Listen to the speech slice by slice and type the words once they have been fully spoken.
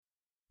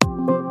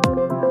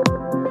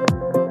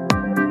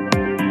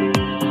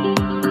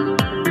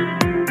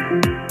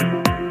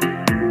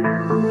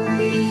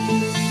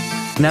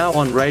Now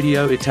on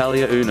Radio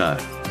Italia Uno.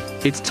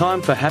 It's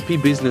time for Happy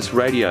Business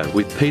Radio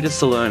with Peter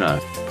Salerno,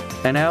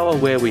 an hour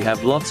where we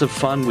have lots of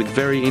fun with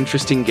very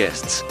interesting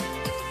guests.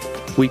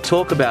 We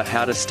talk about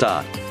how to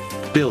start,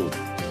 build,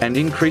 and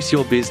increase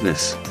your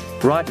business.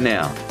 Right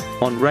now,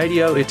 on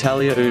Radio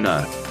Italia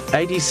Uno,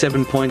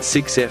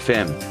 87.6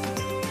 FM.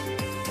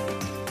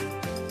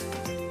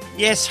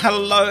 Yes,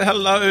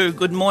 hello.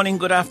 Good morning,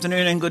 good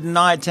afternoon, and good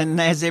night. And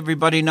as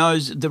everybody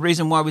knows, the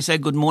reason why we say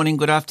good morning,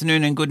 good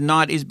afternoon, and good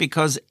night is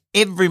because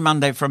every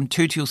Monday from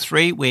 2 till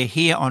 3, we're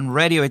here on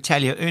Radio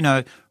Italia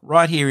Uno,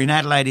 right here in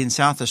Adelaide in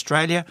South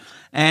Australia.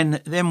 And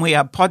then we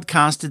are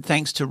podcasted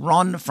thanks to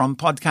Ron from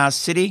Podcast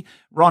City,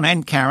 Ron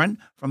and Karen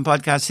from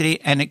Podcast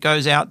City, and it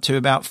goes out to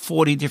about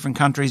 40 different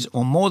countries,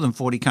 or more than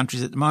 40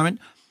 countries at the moment,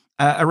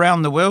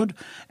 around the world,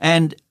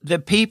 and the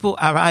people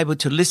are able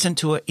to listen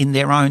to it in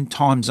their own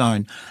time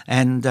zone.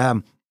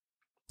 And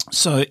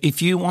so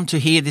if you want to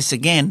hear this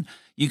again,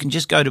 you can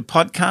just go to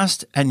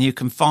podcast and you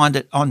can find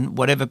it on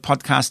whatever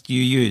podcast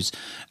you use.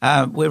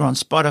 We're on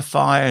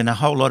Spotify and a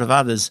whole lot of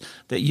others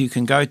that you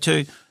can go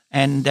to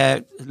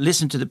and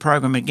listen to the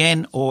program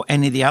again, or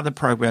any of the other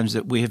programs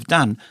that we have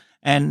done.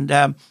 And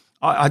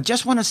I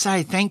just want to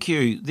say thank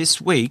you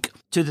this week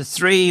to the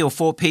 3 or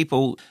 4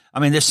 people. I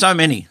mean, there's so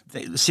many.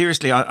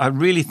 Seriously, I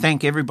really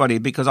thank everybody,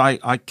 because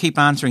I keep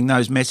answering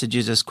those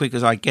messages as quick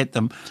as I get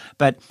them.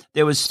 But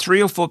there was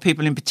 3 or 4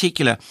 people in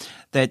particular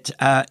that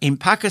in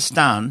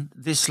Pakistan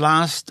this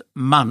last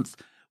month,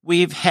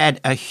 we've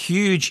had a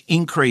huge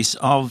increase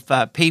of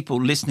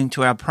people listening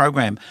to our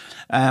program.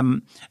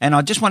 And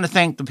I just want to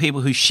thank the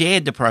people who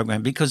shared the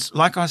program, because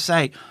like I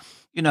say,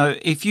 you know,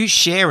 if you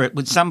share it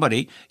with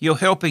somebody, you're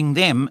helping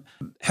them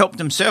help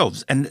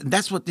themselves. And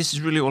that's what this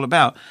is really all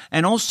about.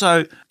 And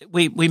also,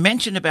 we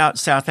mentioned about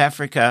South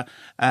Africa,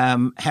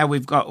 how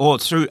we've got, or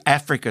through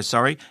Africa,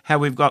 how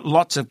we've got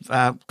lots of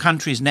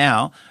countries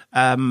now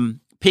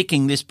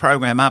picking this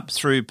program up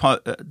through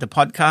the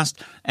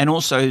podcast, and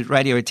also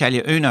Radio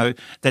Italia Uno,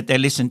 that they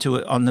listen to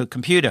it on the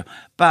computer.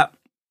 But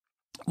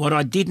what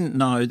I didn't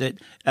know, that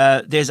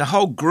there's a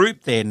whole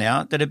group there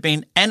now that have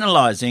been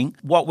analysing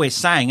what we're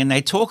saying, and they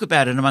talk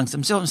about it amongst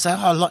themselves and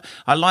say, "Oh,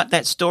 I like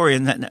that story,"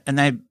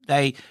 and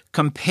they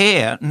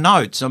compare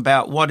notes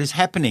about what is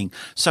happening.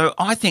 So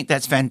I think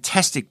that's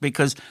fantastic,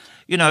 because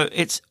you know,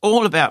 it's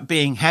all about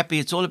being happy.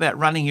 It's all about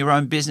running your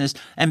own business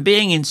and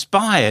being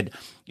inspired.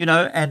 You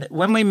know, and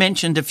when we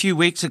mentioned a few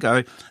weeks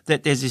ago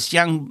that there's this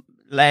young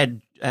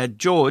lad,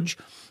 George.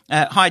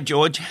 Hi,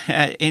 George,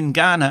 in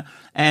Ghana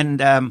and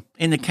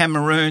in the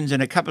Cameroons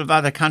and a couple of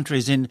other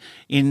countries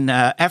in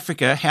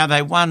Africa, how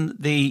they won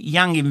the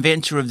Young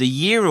Inventor of the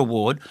Year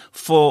award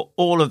for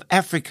all of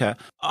Africa.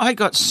 I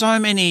got so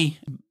many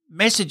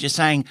messages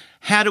saying,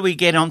 how do we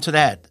get onto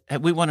that?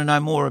 We want to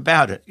know more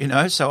about it, you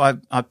know. So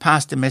I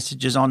passed the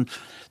messages on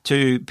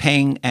to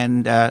Peng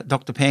and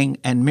Dr. Peng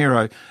and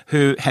Miro,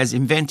 who has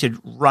invented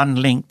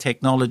RunLink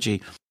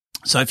technology.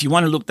 So if you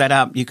want to look that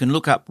up, you can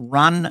look up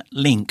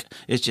RunLink.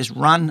 It's just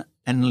Run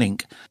and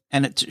Link.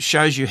 And it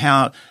shows you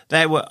how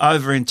they were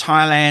over in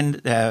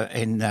Thailand,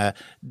 in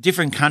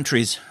different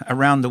countries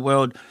around the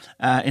world,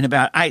 in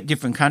about 8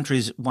 different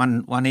countries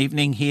one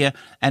evening here.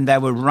 And they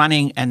were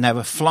running and they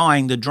were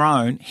flying the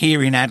drone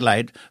here in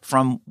Adelaide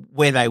from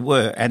where they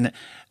were. And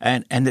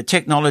the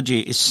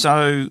technology is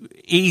so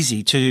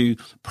easy to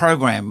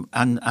program,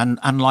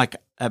 unlike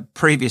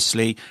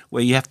previously,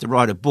 where you have to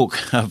write a book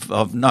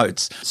of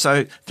notes.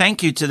 So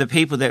thank you to the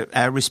people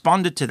that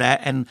responded to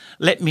that and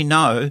let me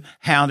know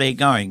how they're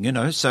going, you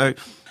know. So,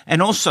 and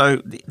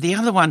also the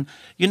other one,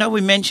 you know,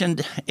 we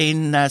mentioned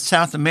in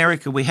South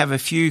America, we have a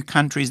few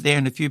countries there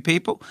and a few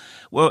people.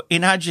 Well,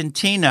 in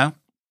Argentina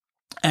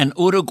and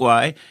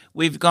Uruguay,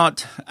 we've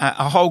got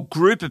a whole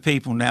group of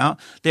people now.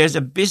 There's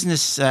a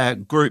business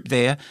group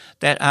there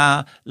that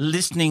are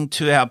listening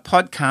to our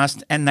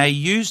podcast, and they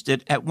used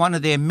it at one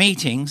of their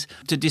meetings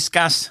to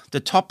discuss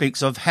the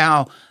topics of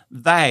how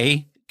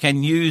they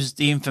can use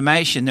the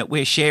information that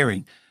we're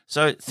sharing.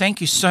 So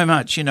thank you so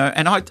much, you know.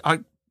 And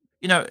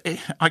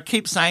I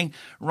keep saying,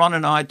 Ron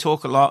and I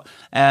talk a lot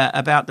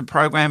about the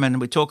program,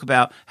 and we talk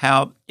about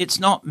how it's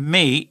not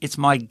me, it's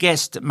my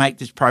guests that make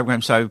this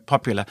program so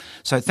popular.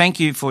 So thank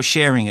you for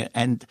sharing it.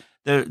 And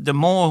the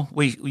more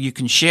you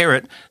can share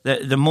it,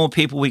 the more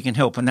people we can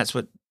help. And that's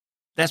what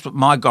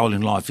my goal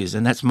in life is.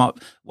 And that's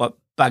what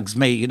bugs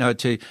me, you know,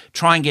 to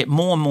try and get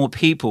more and more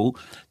people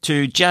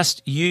to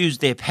just use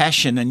their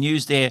passion and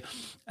use their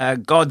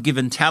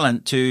God-given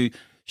talent to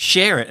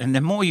share it. And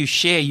the more you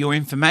share your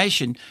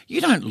information,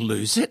 you don't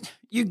lose it,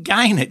 you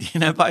gain it, you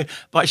know, by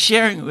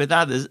sharing it with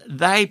others.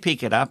 They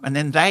pick it up and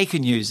then they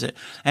can use it.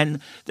 And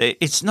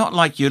it's not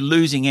like you're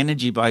losing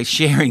energy by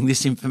sharing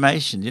this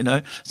information, you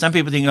know. Some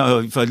people think,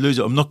 oh, if I lose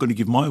it, I'm not going to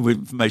give my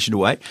information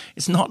away.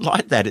 It's not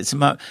like that. It's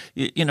about,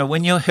 you know,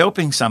 when you're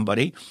helping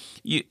somebody,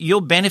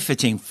 you're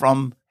benefiting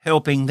from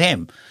helping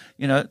them.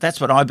 You know, that's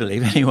what I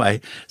believe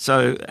anyway.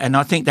 So, and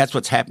I think that's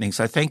what's happening.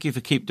 So thank you for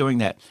keep doing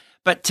that.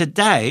 But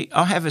today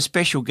I have a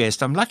special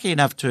guest. I'm lucky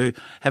enough to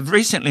have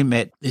recently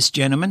met this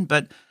gentleman,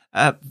 but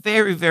a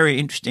very, very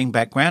interesting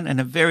background and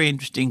a very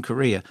interesting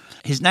career.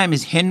 His name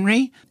is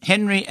Henry,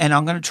 and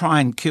I'm going to try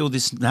and kill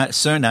this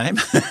surname.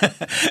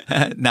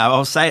 No,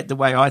 I'll say it the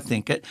way I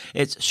think it.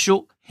 It's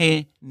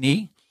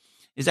Suheni.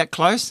 Is that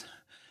close?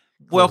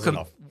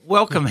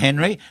 Welcome,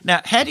 Henry.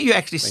 Now, how do you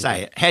actually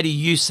say it? How do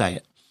you say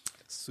it?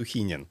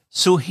 Suhinian.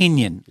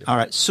 Suhinian. All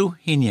right,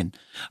 Suhinian.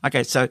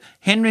 Okay, so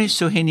Henry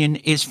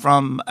Suhinian is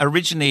from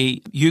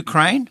originally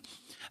Ukraine,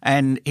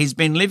 and he's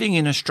been living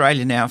in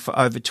Australia now for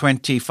over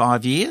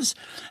 25 years.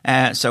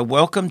 So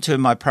welcome to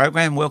my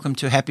program. Welcome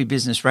to Happy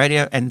Business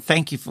Radio, and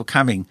thank you for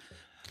coming.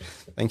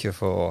 Thank you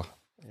for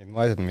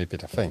inviting me,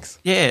 Peter. Thanks.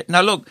 Yeah.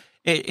 Now, look,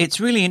 it's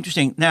really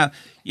interesting. Now,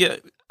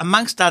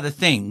 amongst other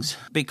things,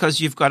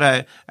 because you've got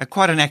a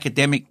quite an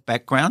academic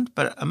background,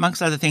 but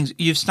amongst other things,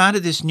 you've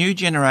started this new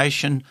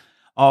generation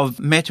of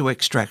metal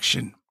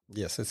extraction.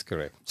 Yes, that's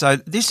correct. So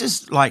this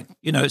is like,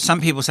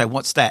 some people say,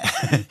 what's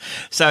that?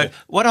 So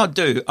what I'll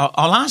do,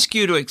 I'll ask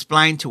you to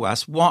explain to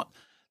us what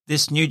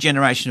this new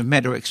generation of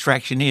metal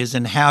extraction is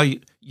and how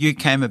you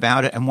came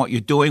about it and what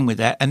you're doing with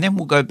that. And then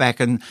we'll go back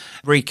and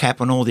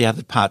recap on all the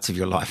other parts of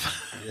your life.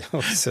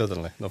 Yeah,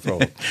 certainly, no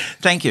problem.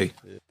 Thank you.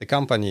 The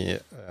company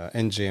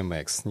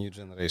NGMX, New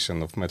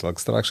Generation of Metal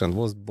Extraction,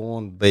 was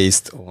born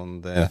based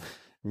on the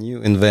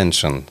new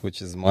invention,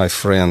 which is my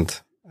friend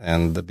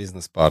and the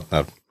business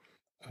partner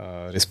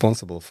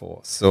responsible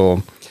for.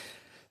 So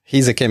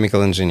he's a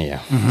chemical engineer.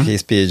 Mm-hmm.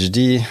 His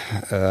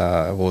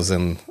PhD was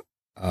in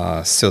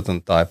a certain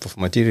type of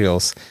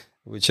materials,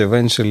 which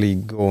eventually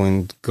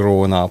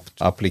grown up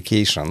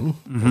application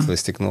of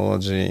this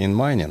technology in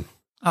mining.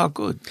 Oh,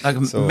 good. Like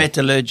a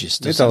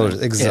metallurgist.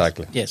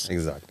 Exactly. Yes.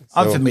 Exactly.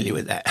 I'm familiar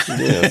with that.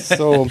 Yes.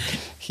 So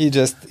he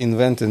just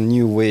invented a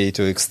new way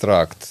to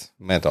extract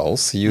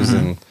metals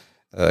using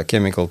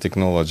chemical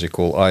technology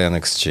called ion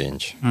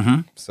exchange.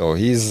 Mm-hmm. So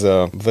he's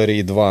a very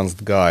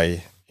advanced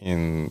guy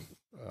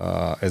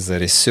as a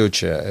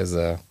researcher, as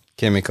a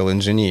chemical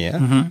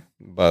engineer,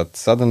 but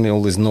suddenly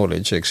all this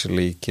knowledge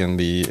actually can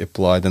be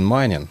applied in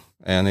mining,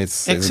 and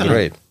it's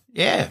great.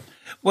 Yeah.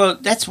 Well,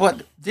 this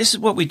is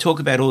what we talk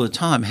about all the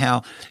time,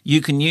 how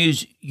you can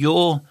use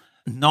your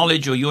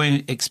knowledge or your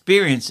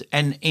experience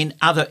and in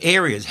other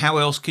areas. How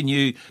else can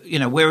you,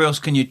 where else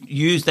can you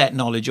use that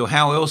knowledge, or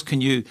how else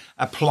can you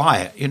apply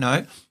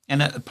it,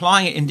 and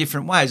applying it in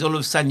different ways. All of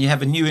a sudden you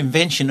have a new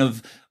invention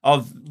of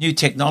new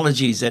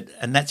technologies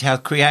and that's how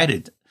it's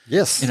created.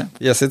 Yes.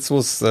 Yes, it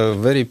was a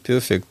very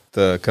perfect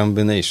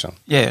combination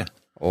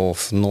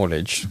of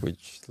knowledge,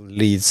 which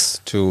leads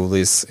to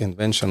this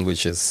invention,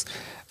 which is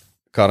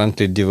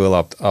currently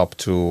developed up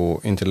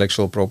to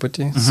intellectual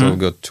property. Mm-hmm. So we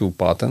got 2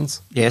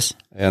 patents. Yes.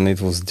 And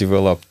it was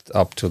developed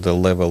up to the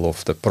level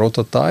of the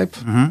prototype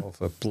of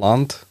a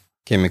plant,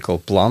 chemical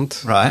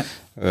plant, right?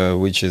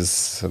 Which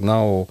is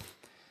now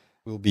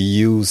will be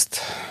used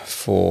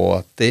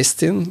for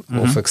testing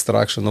of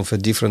extraction of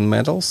different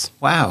metals.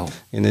 Wow.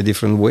 In a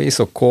different way.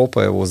 So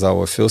copper was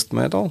our first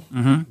metal,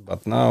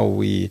 but now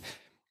we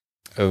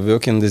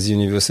work in this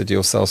University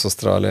of South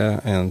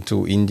Australia and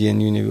 2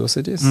 Indian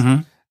universities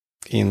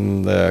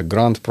in the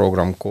grant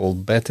program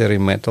called Battery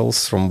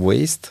Metals from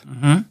Waste,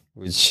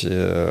 which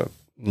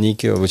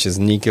is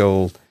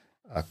nickel,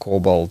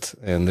 cobalt,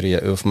 and rare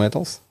earth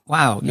metals.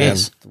 Wow,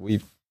 yes. And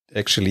we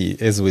actually,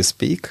 as we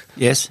speak,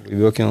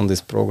 we're working on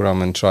this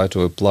program and try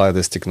to apply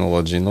this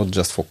technology not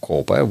just for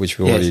copper, which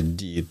we already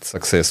did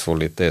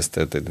successfully,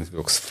 tested, and it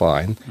works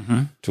fine,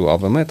 to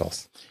other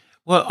metals.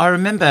 Well, I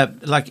remember,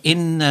 like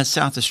in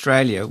South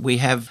Australia, we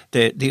have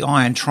the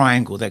Iron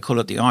Triangle. They call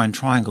it the Iron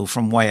Triangle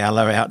from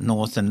Whyalla out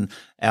north and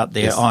out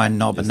there, Iron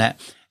Knob and that.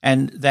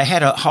 And they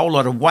had a whole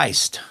lot of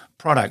waste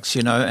products,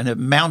 and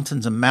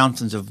mountains and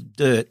mountains of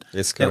dirt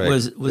that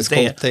was it's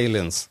there. Called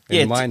tailings.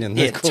 In mining,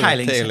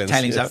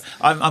 tailings. Yes.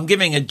 I'm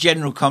giving a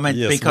general comment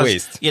because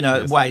waste.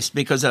 Waste,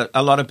 because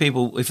a lot of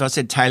people, if I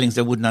said tailings,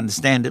 they wouldn't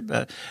understand it.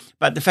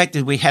 But the fact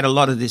that we had a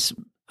lot of this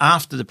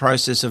after the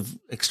process of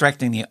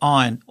extracting the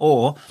iron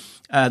ore,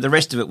 the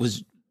rest of it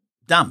was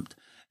dumped.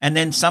 And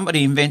then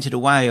somebody invented a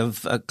way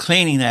of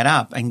cleaning that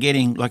up and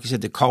getting, like you said,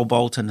 the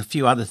cobalt and a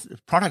few other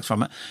products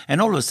from it. And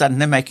all of a sudden,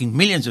 they're making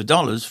millions of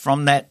dollars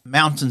from that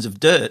mountains of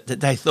dirt that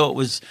they thought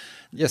was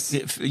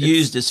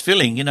used as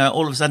filling.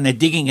 All of a sudden, they're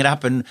digging it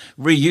up and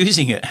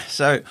reusing it.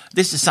 So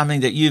this is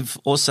something that you've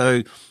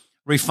also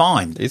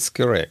refined. It's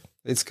correct.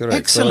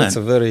 Excellent. So it's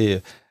a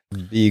very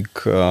big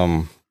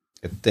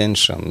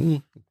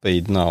attention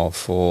paid now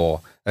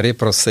for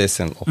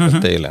reprocessing of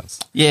the tailings.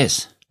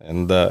 Yes.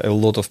 And a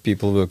lot of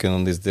people working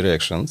on these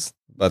directions.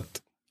 But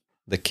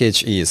the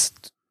catch is,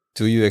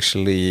 do you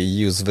actually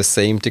use the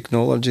same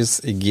technologies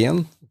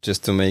again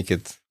just to make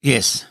it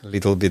a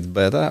little bit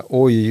better?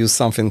 Or you use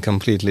something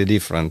completely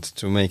different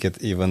to make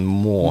it even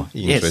more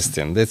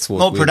interesting? That's what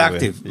more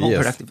productive. More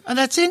productive. And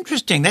that's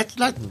interesting. That's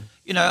like,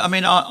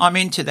 I'm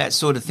into that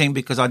sort of thing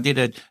because I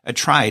did a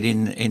trade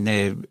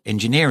in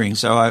engineering.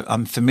 So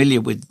I'm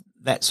familiar with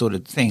that sort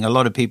of thing. A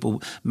lot of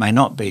people may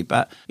not be,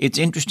 but it's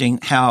interesting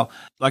how,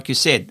 like you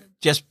said,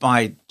 just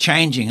by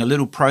changing a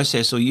little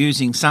process or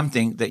using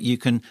something that you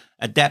can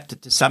adapt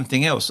it to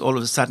something else, all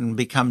of a sudden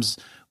becomes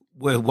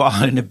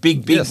worthwhile in a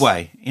big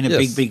way,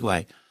 big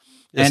way.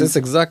 Yes, And- it's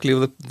exactly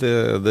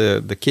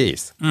the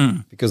case.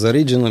 Because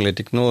originally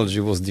technology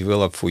was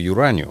developed for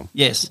uranium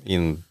Yes.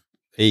 in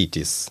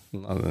 80s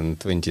and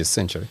 20th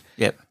century.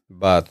 Yep.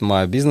 But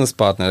my business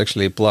partner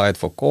actually applied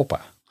for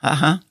copper.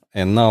 Uh-huh.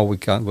 And now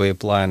we're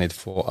applying it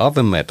for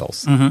other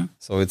metals.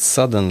 So it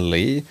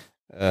suddenly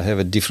have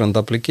a different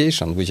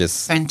application, which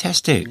is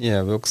Fantastic.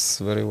 works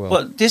very well.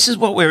 Well, this is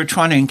what we're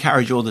trying to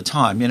encourage all the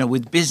time,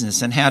 with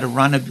business and how to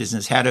run a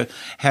business, how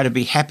to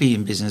be happy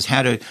in business,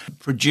 how to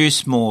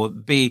produce more,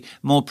 be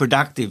more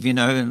productive,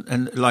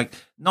 and like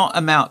not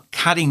about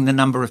cutting the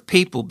number of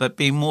people, but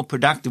being more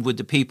productive with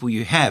the people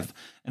you have.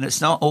 And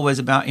it's not always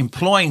about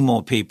employing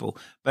more people,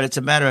 but it's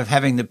a matter of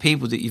having the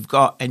people that you've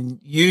got and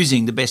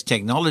using the best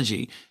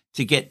technology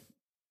to get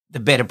the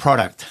better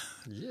product.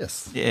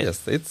 Yes, Yeah.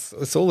 yes,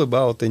 it's all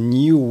about a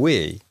new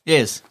way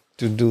Yes.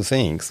 to do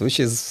things, which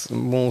is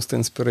most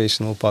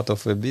inspirational part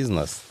of a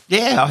business.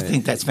 Yeah, I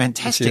think that's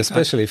fantastic.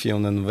 Especially if you're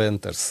on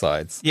inventor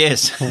sides,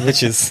 Yes.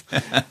 which is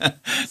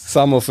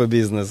some of a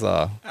business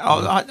are.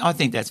 I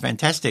think that's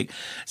fantastic.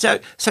 So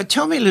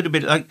tell me a little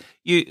bit, like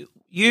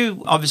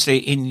you obviously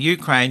in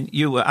Ukraine,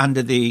 you were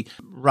under the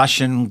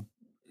Russian,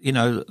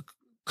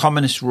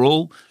 communist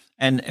rule,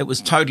 and it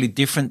was totally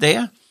different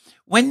there.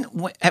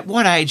 At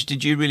what age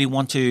did you really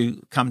want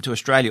to come to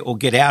Australia or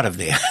get out of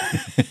there?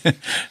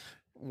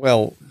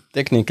 Well,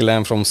 technically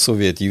I'm from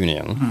Soviet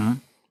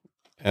Union,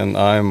 and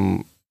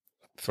I'm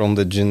from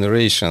the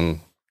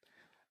generation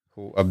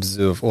who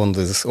observe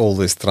all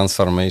these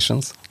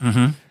transformations,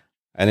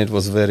 and it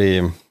was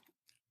very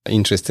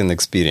interesting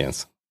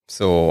experience.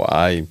 So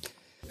I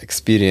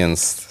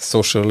experienced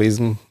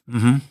socialism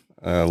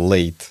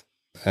late,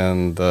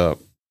 and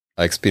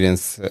I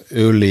experienced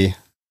early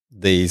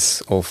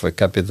days of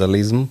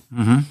capitalism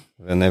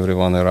when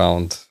everyone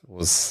around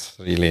was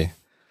really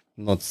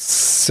not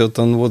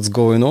certain what's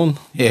going on.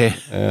 Yeah.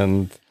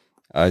 And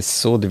I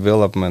saw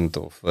development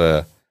of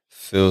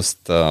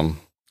first,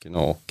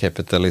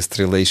 capitalist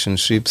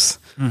relationships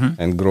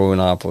and growing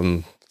up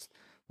on,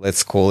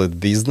 let's call it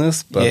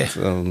business, but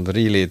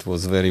really it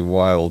was very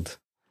wild.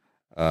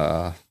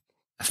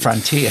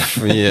 Frontier.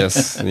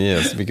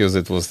 yes, because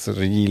it was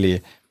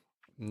really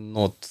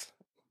not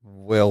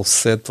well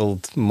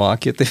settled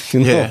market, if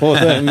you know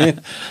what I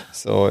mean.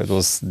 So it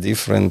was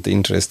different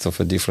interests of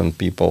different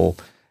people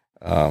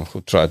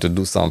who tried to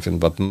do something,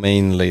 but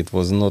mainly it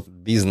was not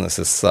business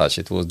as such.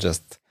 It was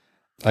just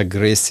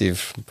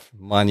aggressive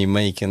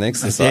money-making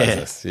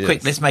exercises. Yeah.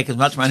 Quick, let's make as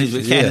much money as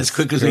we can, as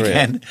quick as we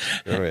can,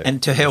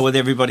 and to hell with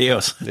everybody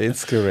else.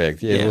 It's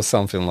correct. It was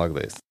something like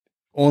this.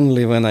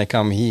 Only when I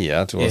come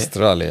here to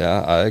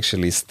Australia, I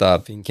actually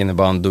start thinking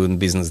about doing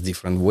business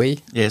different way.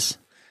 Yes.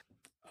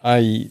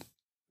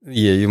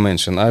 You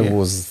mentioned I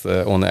was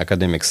on the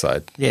academic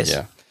side. Yes.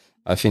 Yeah.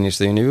 I finished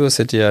the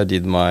university. I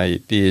did my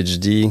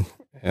PhD,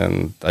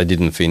 and I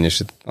didn't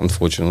finish it,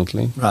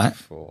 unfortunately. Right.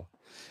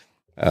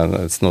 And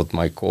it's not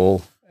my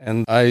call.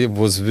 And I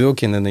was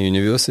working in the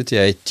university.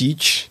 I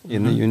teach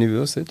in the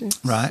university.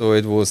 Right. So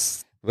it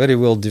was very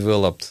well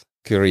developed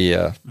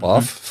career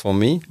path for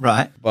me.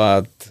 Right.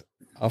 But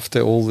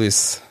after all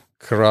this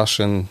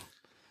crushing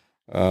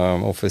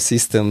of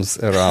systems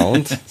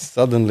around,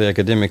 suddenly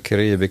academic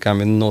career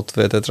becoming not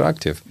that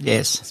attractive.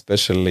 Yes.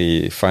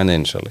 Especially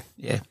financially.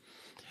 Yeah.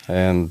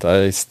 And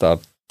I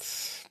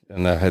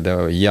had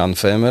a young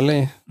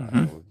family.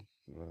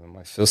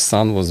 My first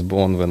son was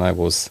born when I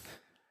was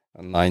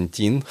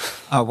 19.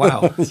 Oh,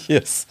 wow.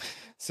 Yes.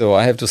 So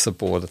I have to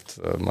support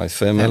my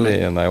family,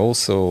 and I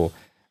also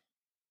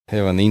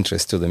have an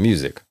interest to the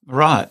music.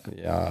 Right.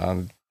 Yeah.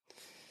 I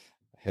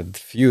had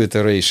few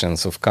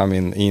iterations of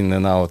coming in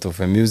and out of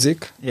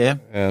music. Yeah.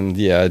 And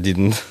I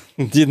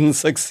didn't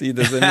succeed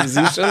as a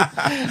musician,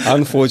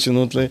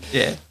 unfortunately.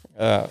 Yeah.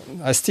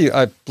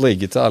 I play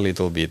guitar a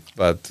little bit,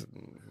 but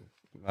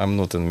I'm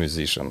not a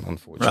musician,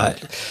 unfortunately.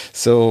 Right.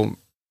 So,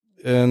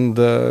 and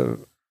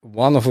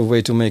one of the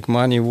way to make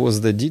money was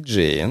the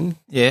DJing.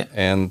 Yeah.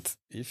 And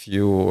if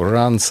you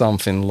run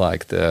something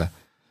like the,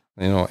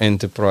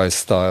 enterprise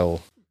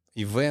style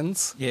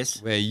events,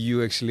 Yes. where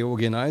you actually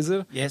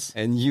organizer, Yes.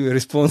 and you're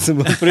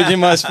responsible pretty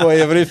much for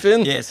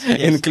everything, Yes.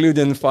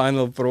 including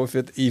final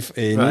profit, if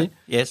any. Right.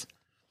 Yes.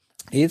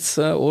 It's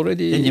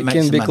already Then you make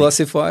can some be money.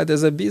 classified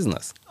as a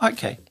business.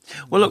 Okay.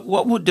 Well, look,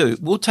 what we'll do,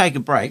 we'll take a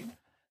break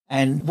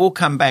and we'll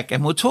come back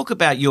and we'll talk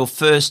about your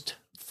first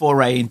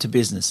foray into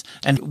business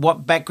and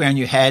what background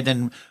you had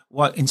and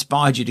what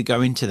inspired you to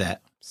go into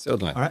that.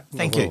 Certainly. All right.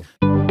 Thank you.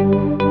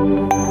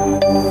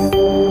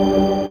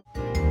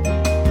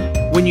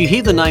 When you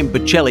hear the name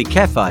Bocelli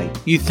Cafe,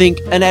 you think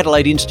an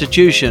Adelaide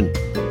institution,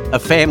 a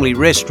family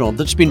restaurant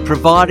that's been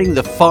providing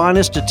the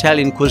finest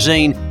Italian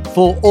cuisine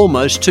for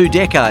almost 2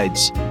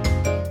 decades.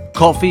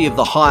 Coffee of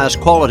the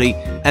highest quality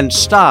and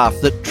staff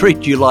that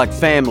treat you like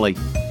family.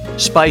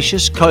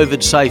 Spacious,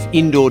 COVID-safe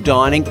indoor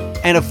dining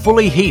and a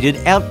fully heated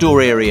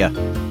outdoor area.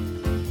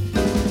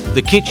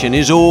 The kitchen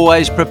is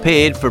always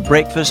prepared for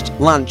breakfast,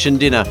 lunch and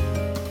dinner.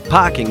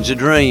 Parking's a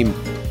dream.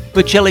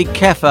 Bocelli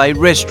Cafe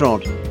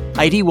Restaurant,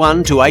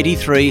 81 to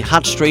 83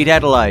 Hutt Street,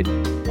 Adelaide.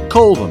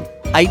 Call them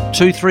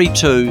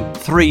 8232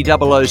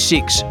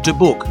 3006 to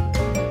book,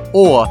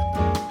 or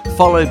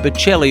follow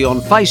Bocelli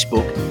on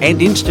Facebook and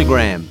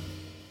Instagram.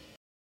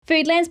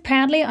 Foodland's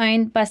proudly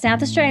owned by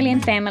South Australian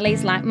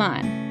families like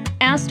mine.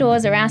 Our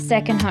stores are our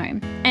second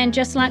home, and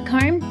just like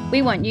home,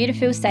 we want you to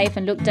feel safe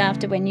and looked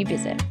after when you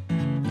visit.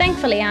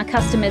 Thankfully, our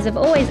customers have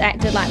always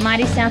acted like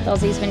mighty South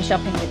Aussies when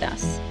shopping with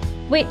us,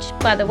 which,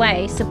 by the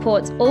way,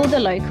 supports all the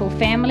local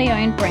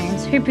family-owned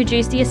brands who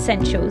produce the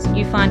essentials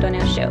you find on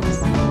our shelves.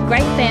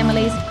 Great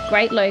families,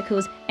 great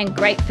locals, and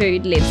great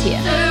food lives here.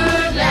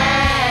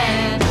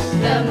 Foodland,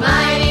 the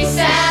mighty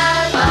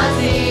South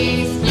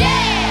Aussies,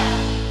 yeah!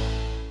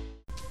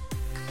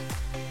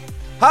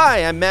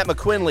 Hi, I'm Matt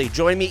McQuinley.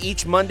 Join me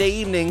each Monday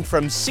evening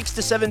from 6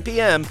 to 7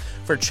 p.m.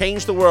 for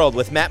Change the World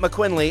with Matt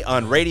McQuinley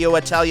on Radio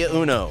Italia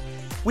Uno.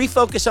 We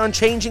focus on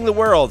changing the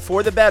world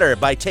for the better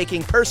by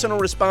taking personal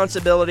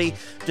responsibility,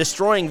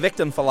 destroying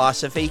victim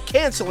philosophy,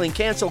 canceling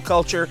cancel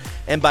culture,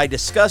 and by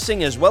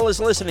discussing as well as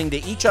listening to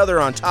each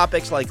other on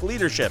topics like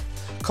leadership,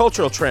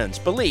 cultural trends,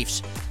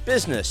 beliefs,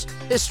 business,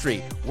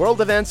 history, world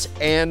events,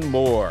 and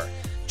more.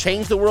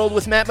 Change the World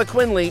with Matt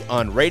McQuinley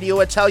on Radio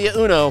Italia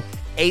Uno,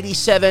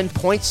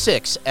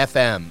 87.6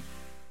 FM.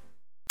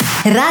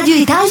 Radio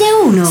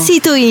Italia 1.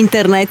 Sito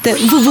internet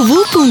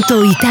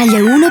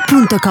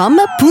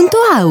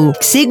www.italia1.com.au.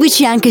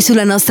 Seguici anche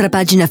sulla nostra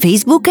pagina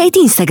Facebook ed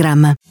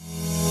Instagram.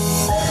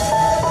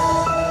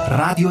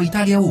 Radio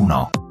Italia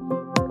 1.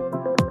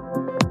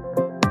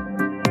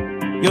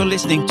 You're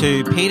listening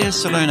to Peter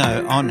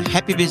Salerno on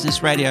Happy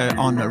Business Radio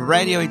on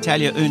Radio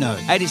Italia Uno,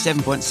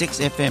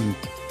 87.6 FM.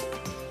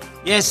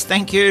 Yes,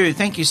 thank you.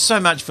 Thank you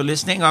so much for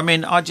listening. I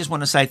mean, I just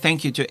want to say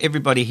thank you to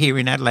everybody here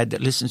in Adelaide that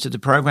listens to the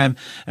program.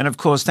 And of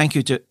course, thank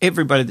you to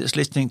everybody that's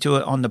listening to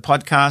it on the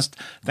podcast.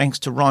 Thanks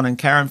to Ron and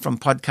Karen from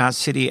Podcast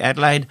City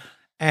Adelaide.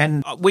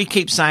 And we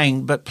keep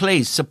saying, but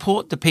please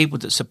support the people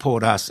that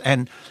support us.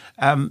 And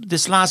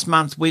this last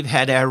month, we've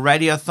had our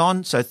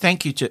radiothon. So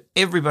thank you to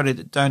everybody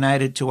that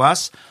donated to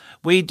us.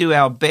 We do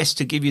our best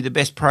to give you the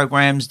best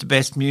programs, the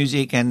best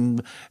music,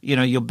 and, you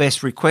know, your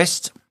best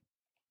requests.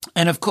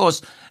 And of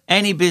course,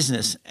 any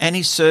business,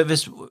 any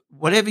service,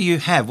 whatever you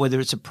have, whether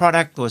it's a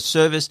product or a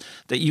service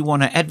that you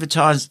want to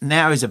advertise,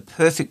 now is a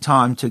perfect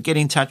time to get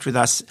in touch with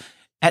us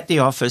at the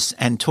office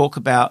and talk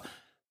about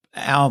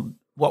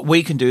what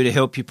we can do to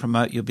help you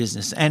promote your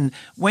business. And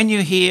when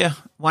you hear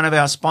one of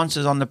our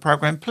sponsors on the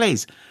program,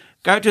 please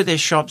go to their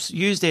shops,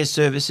 use their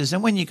services,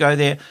 and when you go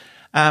there,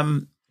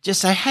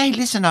 just say, hey,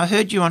 listen, I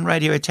heard you on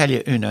Radio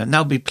Italia Uno, and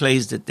they'll be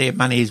pleased that their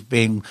money is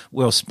being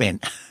well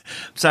spent.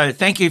 So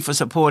thank you for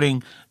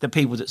supporting the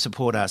people that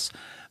support us.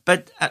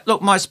 But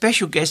look, my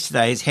special guest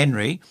today is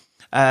Henry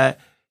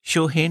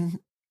Suhinen.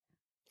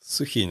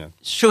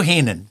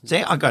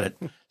 See, I got it.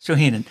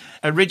 Suhinen.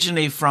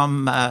 Originally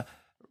from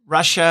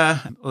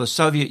Russia or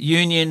Soviet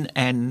Union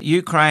and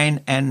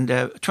Ukraine,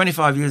 and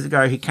 25 years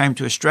ago he came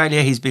to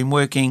Australia. He's been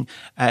working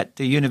at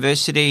the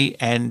university,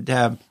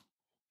 and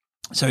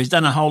so he's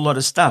done a whole lot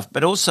of stuff.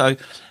 But also,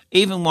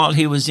 even while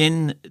he was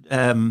in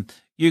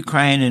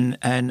Ukraine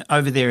and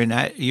over there in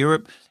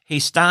Europe, he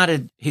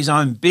started his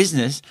own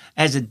business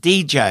as a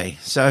DJ.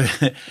 So,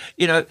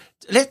 you know,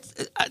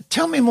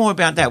 tell me more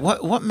about that.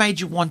 What made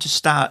you want to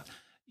start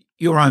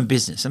your own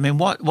business? I mean,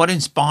 what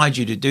inspired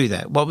you to do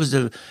that? What was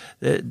the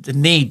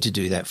need to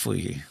do that for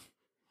you?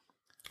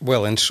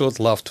 Well, in short,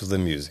 love to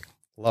music.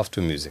 You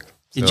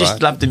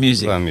just love the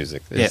music? Love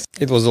music. Yeah.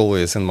 It was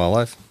always in my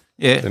life,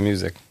 the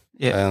music.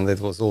 Yeah. And it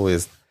was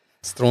always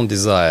strong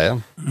desire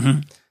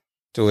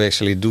to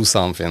actually do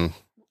something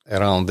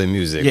around the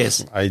music.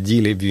 Yes.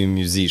 Ideally be a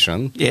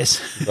musician. Yes.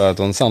 But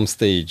on some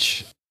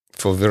stage,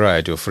 for a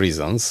variety of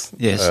reasons,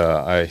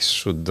 I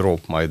should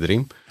drop my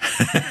dream.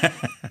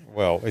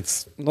 Well,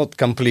 it's not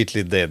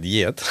completely dead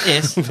yet.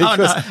 Yes.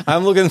 Because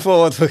I'm looking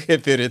forward to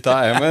happy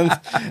retirement.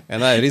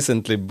 And I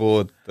recently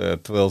bought a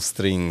 12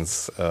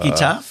 strings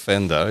guitar?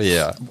 Fender.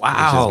 Yeah.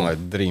 Wow.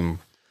 Which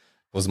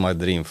was my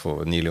dream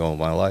for nearly all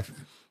my life.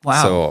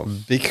 Wow. So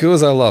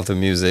because I love the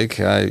music,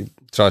 I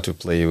try to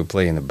play. We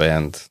play in a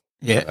band.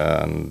 Yeah.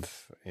 And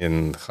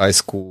in high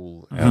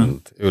school and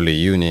early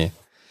uni.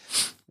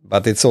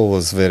 But it's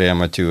always very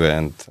amateur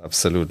and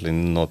absolutely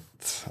not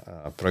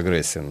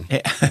progressing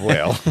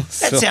well.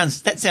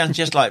 That sounds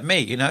just like me,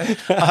 you know.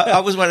 I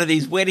was one of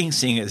these wedding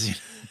singers.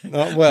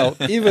 No, well,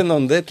 even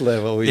on that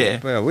level,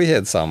 we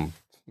had some,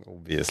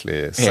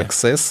 obviously,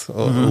 success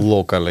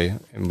locally,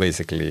 and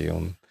basically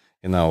in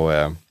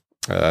our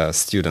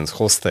students'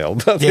 hostel,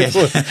 but it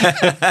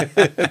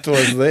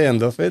was the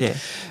end of it. Yeah.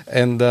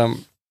 And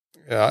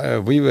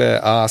we were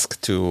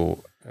asked to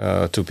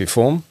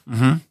perform,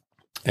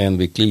 and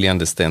we clearly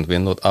understand we're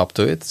not up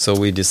to it, so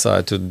we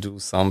decided to do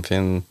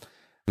something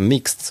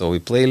mixed. So we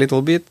play a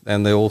little bit,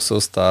 and they also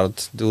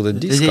start do the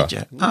disco.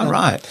 Oh,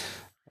 right.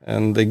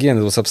 And again,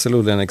 it was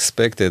absolutely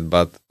unexpected,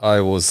 but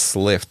I was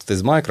left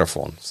this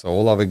microphone. So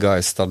all other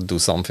guys start do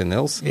something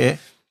else. Yeah.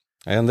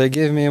 And they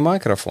gave me a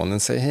microphone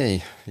and say,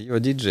 "Hey, you're a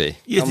DJ.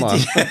 You're Come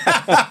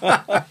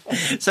the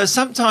on." So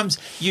sometimes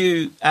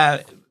you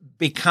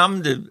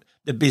become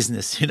the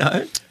business, you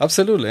know?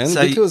 Absolutely. And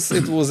So because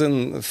it was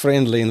in a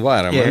friendly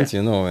environment, Yeah.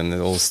 you know, and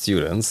all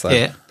students, I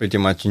Yeah. pretty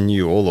much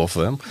knew all of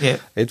them. Yeah.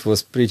 It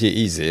was pretty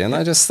easy. And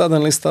I just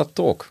suddenly start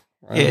talk.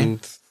 Yeah. And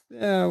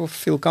I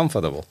feel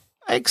comfortable.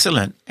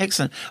 Excellent,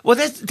 excellent. Well,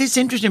 that's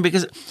interesting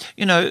because,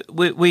 you know,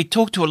 we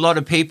talk to a lot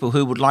of people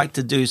who would like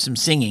to do some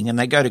singing, and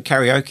they go to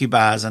karaoke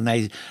bars and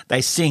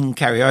they sing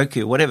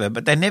karaoke or whatever,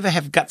 but they never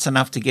have guts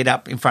enough to get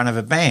up in front of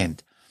a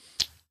band.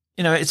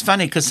 You know, it's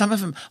funny because some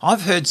of them,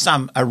 I've heard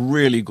some are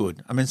really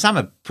good. I mean, some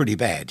are pretty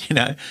bad, you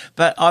know,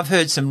 but I've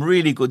heard some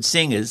really good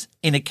singers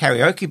in a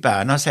karaoke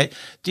bar. And I say,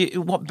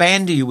 what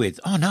band are you with?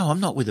 Oh, no, I'm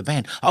not with a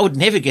band. I would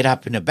never get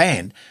up in a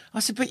band. I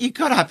said, but you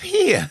got up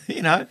here,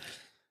 you know.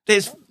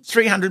 There's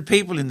 300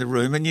 people in the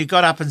room and you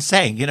got up and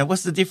sang, you know,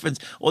 what's the difference?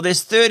 Or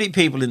there's 30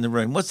 people in the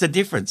room. What's the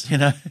difference, you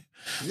know?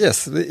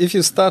 Yes, if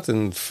you start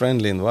in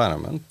friendly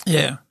environment,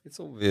 Yeah. it's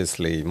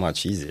obviously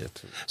much easier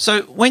to.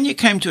 So when you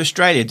came to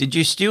Australia, did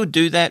you still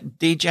do that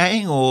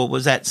DJing, or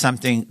was that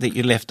something that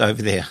you left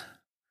over there?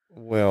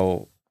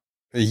 Well,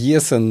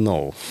 yes and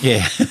no.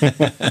 Yeah.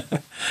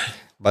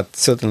 But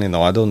certainly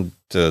no, I don't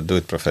do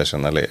it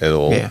professionally at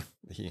all Yeah.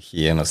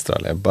 here in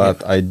Australia.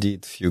 But I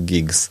did few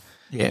gigs.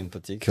 Yeah. In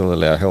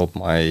particularly, I helped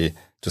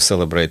to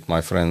celebrate my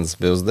friend's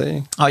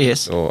birthday. Oh,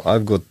 yes. So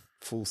I've got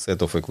full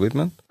set of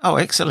equipment. Oh,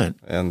 excellent.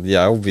 And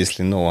I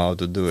obviously know how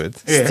to do it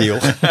Yeah. still.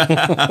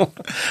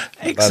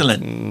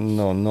 Excellent.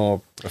 But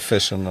no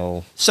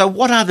professional. So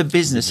what other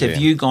business have Yeah.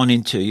 you gone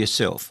into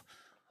yourself?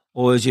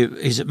 Or is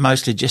it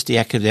mostly just the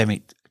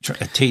academic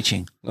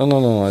teaching?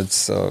 No.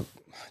 It's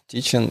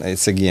teaching.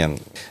 It's again,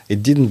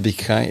 it didn't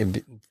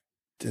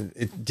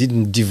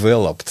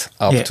develop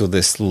up Yeah. to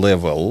this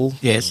level.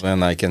 Yes.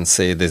 When I can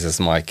say this is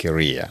my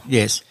career.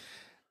 Yes.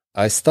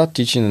 I start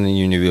teaching in a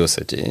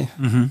university,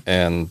 Mm-hmm.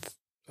 and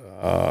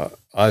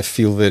I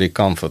feel very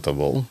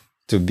comfortable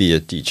to be a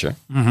teacher.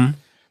 Mm-hmm.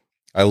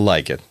 I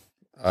like it.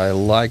 I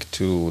like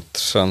to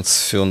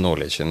transfer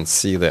knowledge and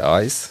see the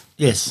eyes,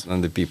 Yes.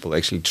 and the people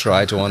actually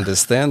try to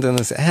understand, and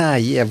I say,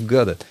 yeah, I've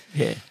got it.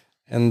 Yeah.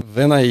 And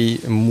when I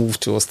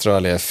moved to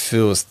Australia,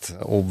 first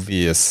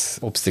obvious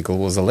obstacle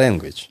was the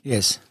language.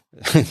 Yes.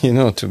 You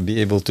know, to be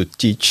able to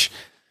teach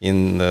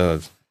in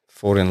the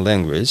foreign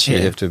language, you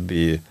Yeah. have to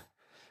be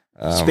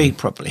Speak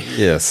properly.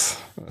 yes,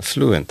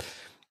 fluent.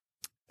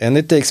 And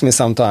it takes me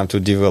some time to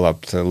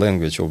develop the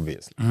language,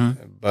 obviously. Mm-hmm.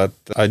 But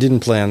I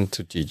didn't plan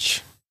to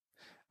teach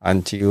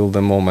until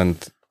the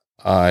moment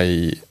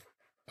I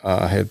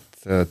had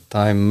a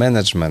time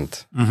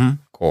management Mm-hmm.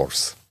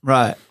 course.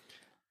 Right.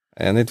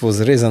 And it was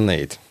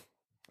Resonate.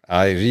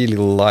 I really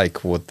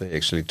like what they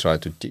actually try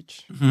to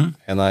teach. Mm-hmm.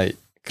 And I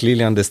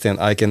clearly understand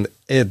I can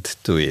add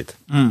to it.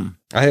 Mm.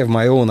 I have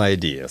my own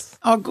ideas.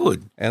 Oh,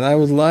 good. And I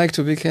would like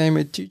to become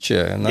a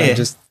teacher. And Yeah. I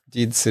just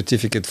did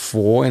Certificate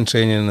 4 in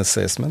Training and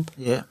Assessment.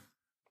 Yeah.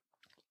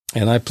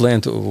 And I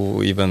plan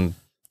to even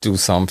do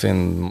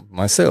something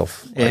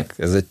myself, Yeah. like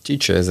as a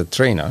teacher, as a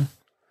trainer.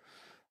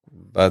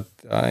 But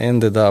I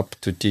ended up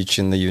to teach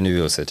in the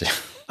university.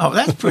 Oh,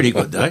 that's pretty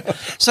good, though.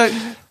 So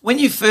when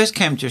you first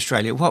came to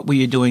Australia, what were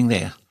you doing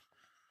there?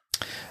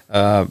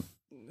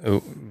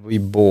 We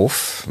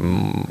both,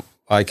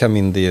 I come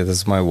in there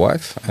as my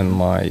wife and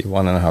my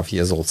 1.5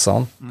 years old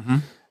son. Mm-hmm.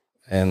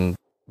 And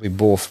we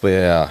both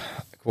were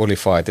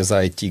qualified as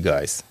IT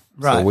guys.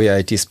 Right. So we're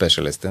IT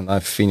specialists. And I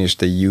finished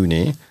the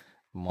uni.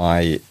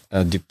 My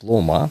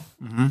diploma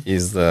Mm-hmm.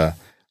 is the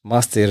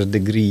master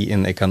degree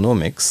in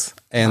economics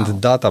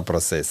and data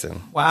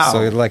processing. Wow.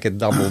 So it's like a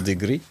double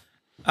degree.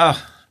 Oh,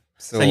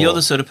 so you're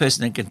the sort of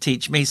person that can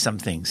teach me some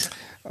things.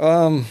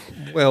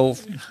 Well,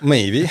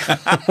 maybe.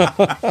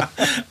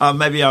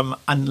 Maybe I'm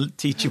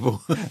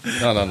unteachable.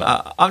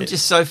 No. I'm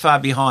just so far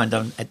behind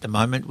at the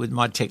moment with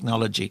my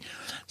technology.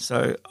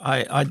 So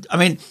I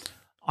mean,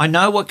 I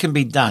know what can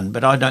be done,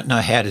 but I don't know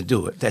how to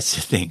do it. That's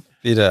the thing.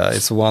 Peter,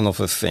 it's one of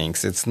the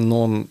things. It's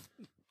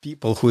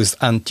people who is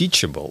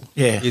unteachable.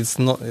 Yeah. It's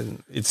not.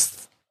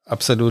 It's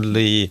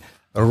absolutely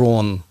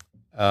wrong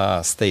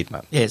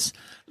statement. Yes.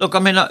 Look, I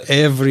mean,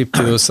 Every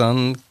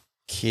person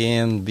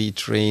can be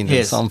trained in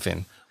Yes.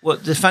 something. well,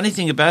 the funny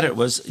thing about it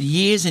was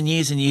years and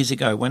years and years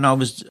ago when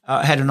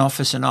I had an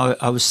office and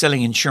I was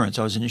selling insurance.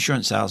 I was an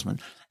insurance salesman,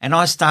 and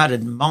I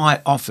started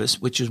my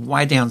office, which is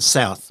way down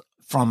south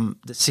from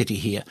the city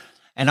here.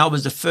 And I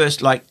was the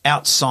first, like,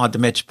 outside the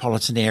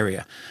metropolitan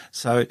area.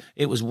 So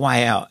it was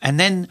way out. And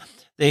then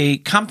the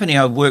company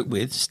I worked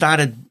with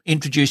started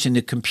introducing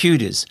the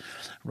computers,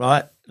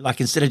 right?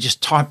 Like, instead of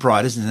just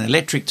typewriters and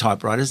electric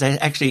typewriters, they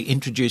actually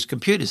introduced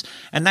computers.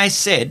 And they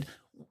said,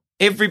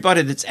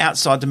 everybody that's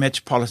outside the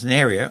metropolitan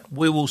area,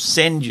 we will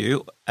send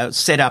you,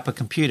 set up a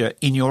computer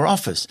in your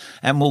office,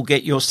 and we'll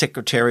get your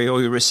secretary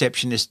or your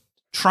receptionist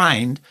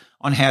trained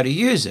on how to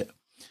use it.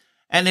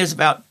 And there's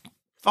about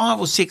 5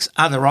 or 6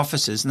 other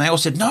offices, and they all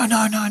said, no,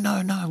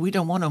 we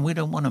don't want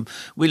them.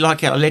 We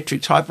like our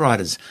electric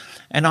typewriters.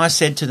 And I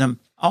said to them,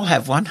 I'll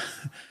have one,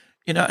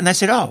 and they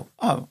said, oh,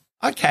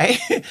 okay.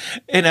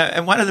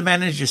 And one of the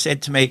managers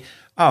said to me,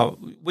 oh,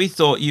 we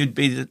thought you'd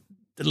be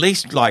the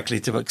least likely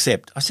to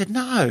accept. I said,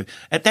 no.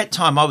 At that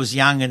time, I was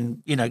young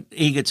and,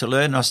 eager to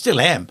learn. I still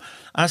am.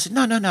 And I said,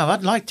 no.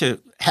 I'd like to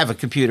have a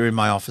computer in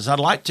my office. I'd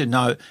like to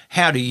know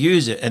how to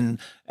use it and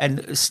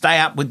stay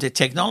up with the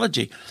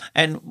technology.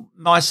 And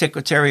my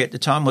secretary at the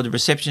time, or the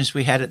receptionist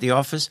we had at the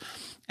office,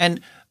 and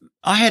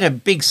I had a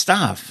big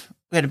staff.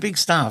 We had a big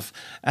staff.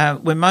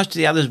 When most of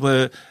the others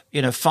were,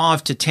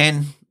 5 to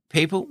 10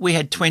 people, we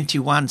had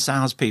 21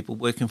 salespeople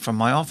working from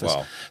my office.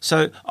 Wow.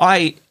 So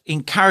I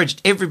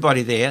encouraged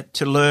everybody there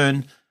to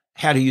learn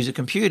how to use a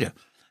computer.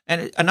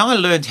 And I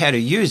learned how to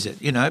use it,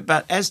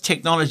 but as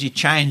technology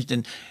changed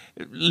and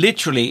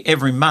literally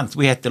every month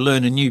we had to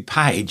learn a new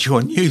page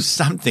or new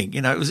something,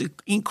 it was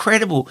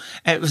incredible.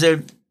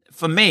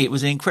 For me, it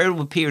was an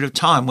incredible period of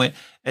time where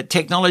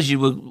technology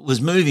was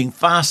moving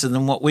faster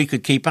than what we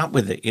could keep up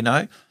with it,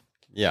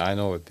 Yeah, I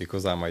know it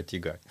because I'm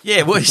IT guy.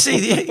 Yeah, well, you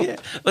see, yeah.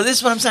 Well, this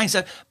is what I'm saying.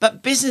 So,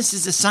 but business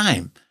is the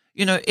same.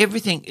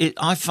 Everything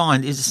I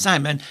find is the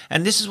same. And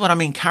this is what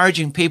I'm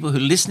encouraging people who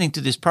are listening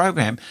to this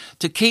program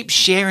to keep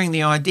sharing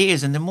the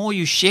ideas. And the more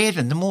you share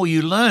them, the more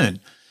you learn.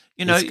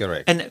 That's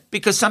correct. And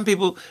because some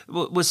people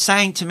were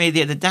saying to me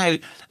the other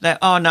day that,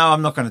 oh, no,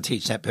 I'm not going to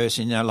teach that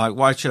person.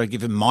 Why should I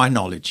give him my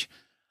knowledge?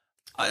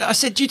 I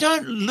said, you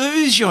don't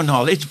lose your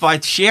knowledge by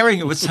sharing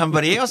it with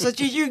somebody else. I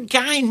said, you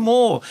gain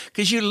more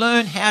because you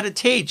learn how to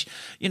teach.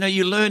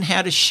 You learn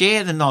how to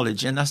share the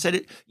knowledge. And I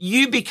said,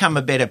 you become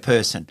a better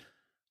person.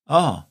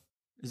 Oh,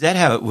 is that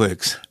how it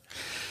works?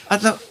 I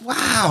thought,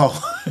 wow.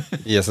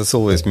 Yes, it's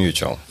always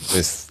mutual,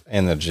 this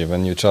energy.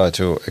 When you try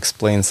to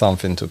explain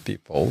something to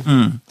people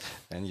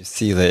and you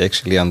see they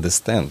actually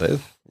understand it,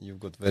 you've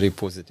got very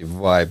positive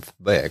vibe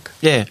back.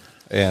 Yeah.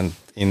 And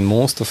in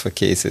most of the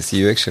cases,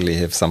 you actually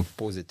have some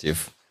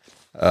positive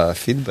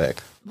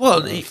feedback.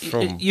 Well,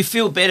 you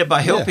feel better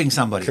by helping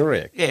somebody.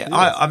 Correct. Yeah, yes.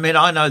 I mean,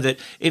 I know that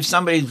if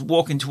somebody's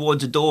walking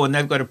towards a door and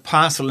they've got a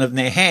parcel in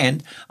their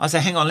hand, I say,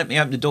 hang on, let me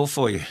open the door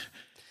for you.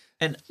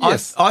 And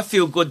yes. I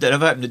feel good that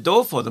I've opened the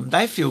door for them.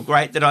 They feel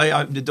great that I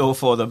opened the door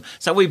for them.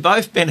 So we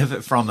both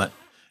benefit from it,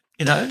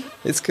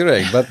 It's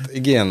correct. But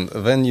again,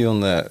 when you're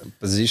in a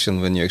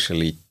position when you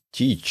actually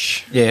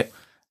teach,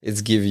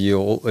 it's give you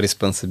all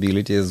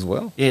responsibility as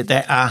well. Yeah,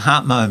 that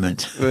aha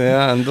moment.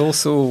 Yeah, and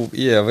also,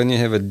 when you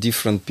have a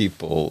different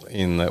people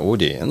in the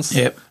audience,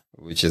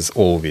 which is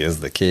always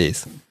the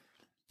case,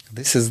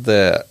 this is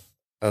the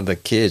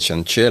catch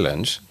and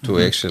challenge to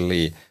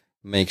actually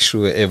make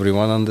sure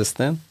everyone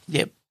understand.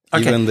 Yep.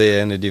 Okay. Even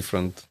they're in a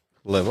different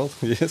level.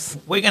 Yes.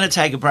 We're going to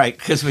take a break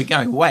because we're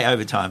going way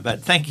over time,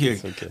 but thank you.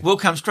 Okay. We'll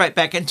come straight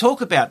back and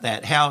talk about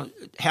that, how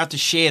to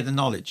share the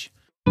knowledge.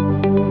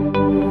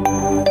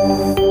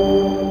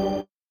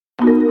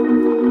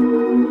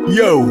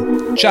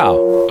 Yo!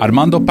 Ciao,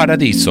 Armando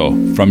Paradiso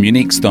from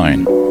Unique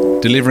Stone,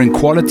 delivering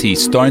quality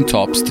stone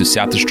tops to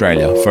South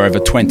Australia for over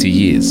 20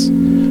 years.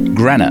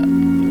 Granite,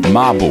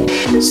 marble,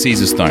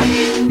 Caesar stone,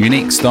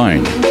 Unique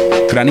Stone,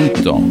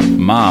 granito,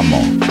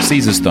 marmo,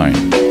 Caesar stone,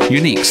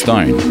 Unique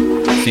Stone.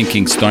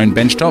 Thinking stone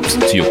bench tops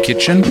to your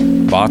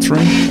kitchen,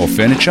 bathroom or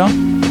furniture?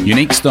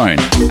 Unique Stone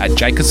at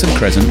Jacobson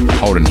Crescent,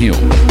 Holden Hill.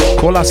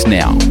 Call us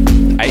now,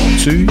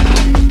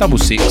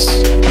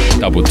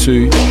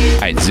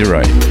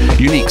 8266-2280.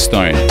 Unique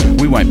Stone,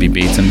 we won't be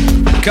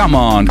beaten. Come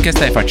on, che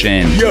stai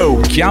facendo?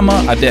 Yo!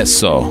 Chiama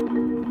adesso.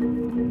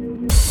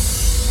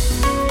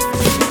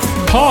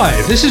 Hi,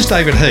 this is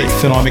David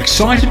Heath, and I'm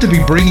excited to be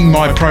bringing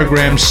my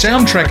program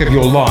Soundtrack of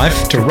Your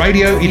Life to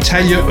Radio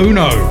Italia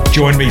Uno.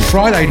 Join me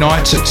Friday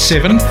nights at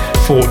 7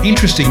 for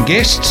interesting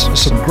guests,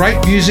 some great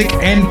music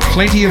and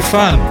plenty of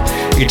fun.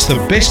 It's the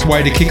best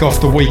way to kick off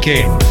the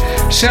weekend.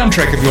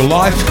 Soundtrack of Your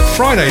Life,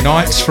 Friday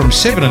nights from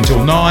 7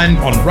 until 9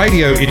 on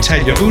Radio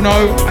Italia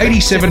Uno,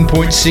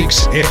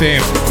 87.6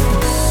 FM.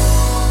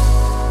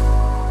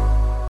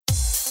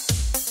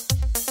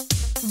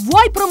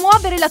 Vuoi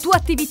promuovere la tua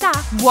attività?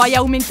 Vuoi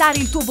aumentare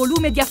il tuo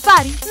volume di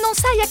affari? Non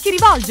sai a chi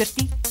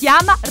rivolgerti?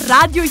 Chiama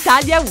Radio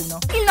Italia 1.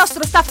 Il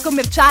nostro staff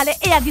commerciale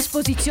è a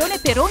disposizione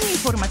per ogni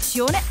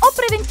informazione o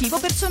preventivo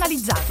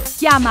personalizzato.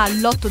 Chiama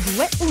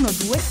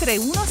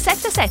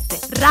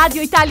all'82123177.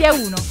 Radio Italia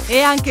 1.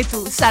 E anche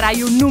tu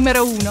sarai un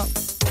numero 1.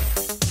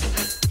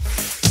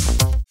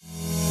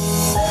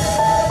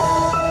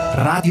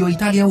 Radio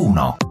Italia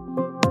 1.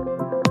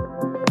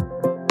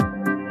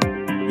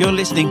 You're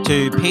listening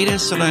to Peter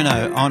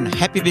Salerno on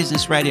Happy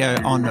Business Radio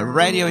on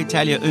Radio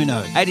Italia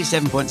Uno,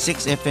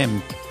 87.6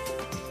 FM.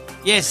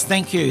 Yes,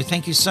 thank you.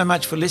 Thank you so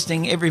much for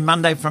listening every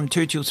Monday from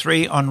 2 till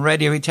 3 on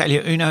Radio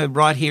Italia Uno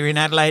right here in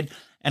Adelaide,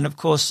 and of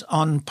course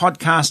on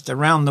podcast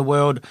around the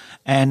world.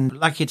 And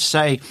lucky to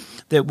say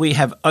that we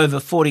have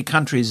over 40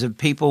 countries of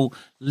people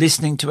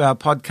listening to our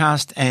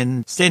podcast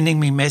and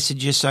sending me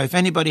messages. So if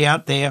anybody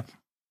out there,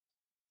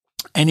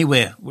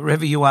 anywhere,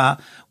 wherever you are,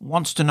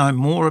 wants to know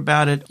more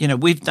about it,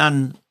 we've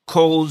done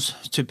calls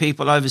to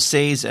people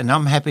overseas, and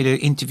I'm happy to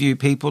interview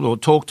people or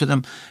talk to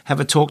them, have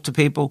a talk to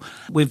people.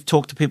 We've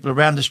talked to people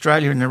around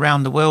Australia and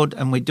around the world,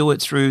 and we do it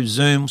through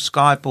Zoom,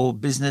 Skype or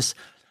business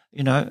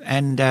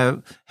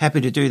and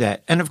happy to do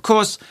that. And of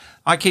course,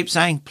 I keep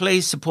saying,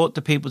 please support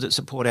the people that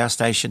support our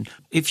station.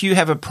 If you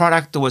have a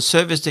product or a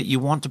service that you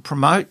want to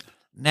promote,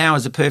 now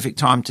is the perfect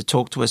time to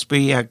talk to us.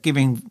 We are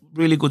giving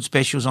really good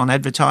specials on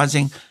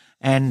advertising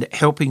and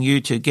helping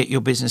you to get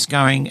your business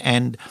going.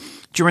 And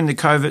during the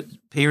COVID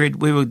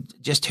period, we were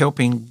just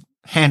helping,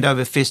 hand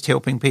over fist,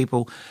 helping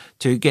people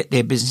to get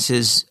their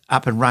businesses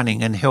up and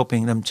running and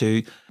helping them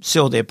to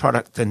sell their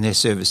product and their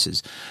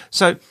services.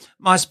 So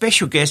my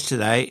special guest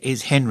today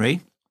is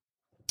Henry.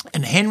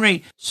 And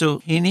Henry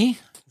Suhini,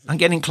 I'm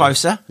getting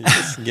closer.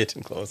 Yes,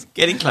 getting closer.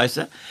 Getting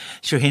closer,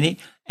 Suhini.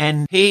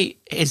 And he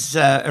is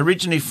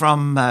originally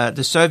from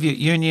the Soviet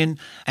Union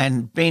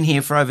and been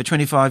here for over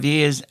 25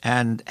 years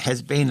and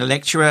has been a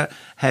lecturer,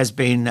 has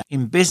been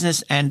in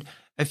business. And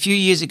a few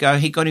years ago,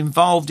 he got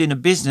involved in a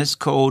business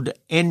called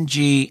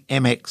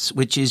NGMX,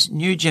 which is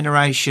New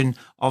Generation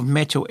of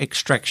Metal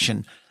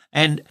Extraction.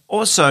 And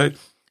also,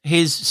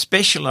 he's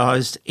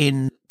specialised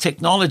in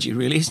technology,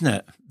 really, isn't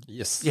it?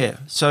 Yes. Yeah.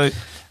 So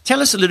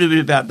tell us a little bit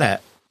about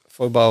that.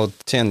 For about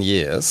 10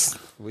 years,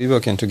 we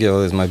working together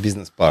with my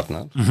business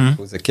partner,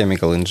 who's a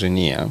chemical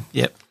engineer.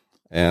 Yep.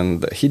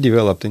 And he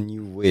developed a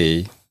new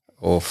way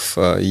of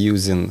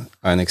using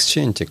ion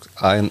exchange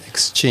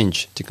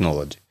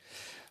technology.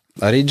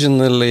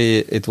 Originally,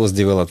 it was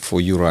developed for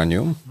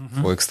uranium,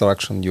 for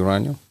extraction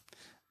uranium.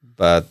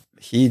 But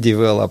he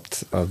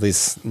developed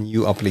this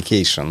new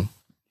application,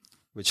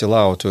 which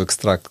allowed to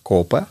extract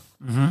copper.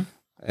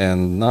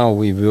 And now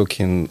we're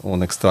working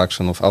on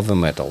extraction of other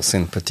metals,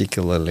 in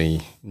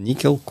particularly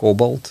nickel,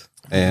 cobalt,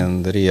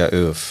 and rare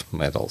earth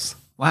metals.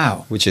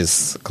 Wow. Which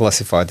is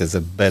classified as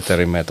a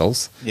battery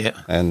metals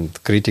and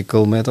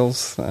critical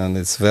metals. And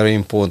it's very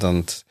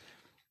important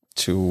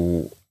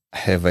to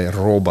have a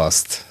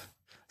robust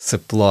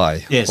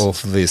supply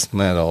of these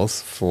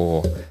metals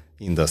for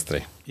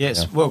industry.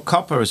 Yes. Well,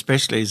 copper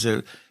especially is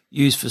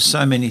used for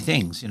so many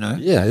things,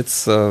 Yeah,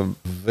 it's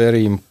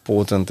very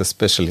important,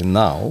 especially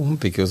now,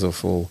 because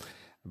of all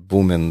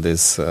booming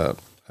these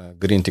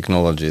green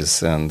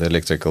technologies and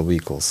electrical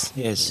vehicles.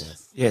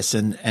 Yes,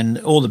 and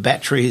all the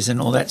batteries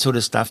and all that sort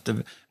of stuff,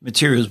 the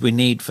materials we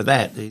need for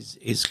that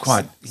is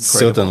quite incredible.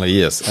 Certainly,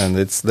 yes, and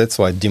that's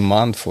why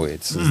demand for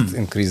it is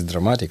increased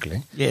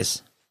dramatically.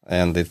 Yes.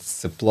 And its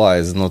supply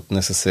is not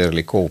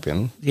necessarily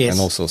coping, Yes.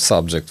 and also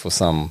subject for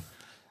some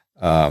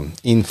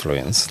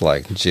influence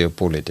like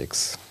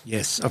geopolitics.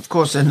 Yes, of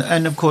course,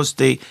 and of course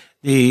the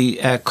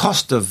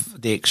cost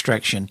of the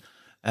extraction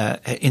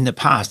in the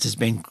past has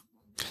been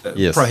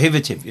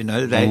prohibitive.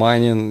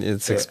 Mining,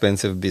 it's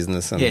expensive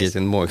business and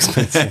getting more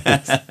expensive.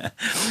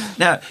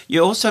 Now,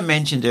 you also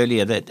mentioned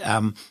earlier that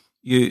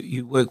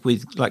you work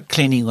with like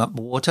cleaning up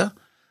water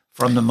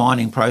from the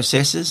mining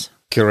processes.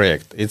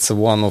 Correct. It's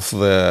one of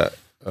the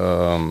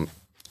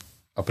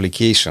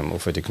application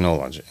of a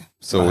technology.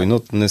 So we're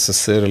not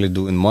necessarily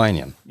doing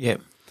mining. Yep.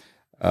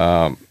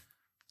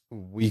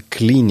 We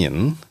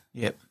cleaning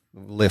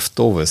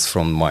leftovers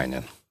from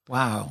mining.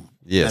 Wow.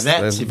 Yes,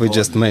 now as we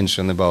just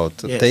mentioned about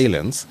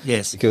tailings.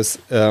 Yes. Because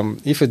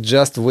if it's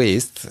just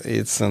waste,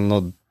 it's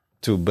not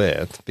too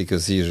bad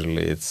because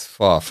usually it's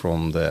far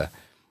from the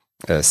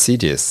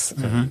cities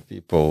where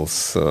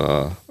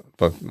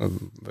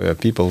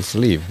people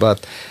live.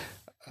 But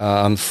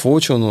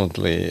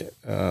unfortunately,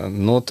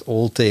 not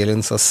all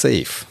tailings are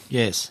safe.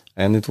 Yes.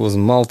 And it was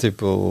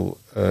multiple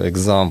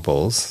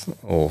examples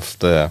of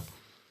the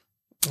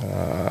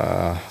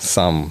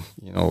some,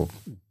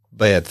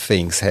 bad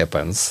things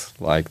happens,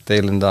 like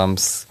tailing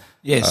dams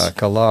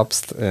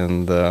collapsed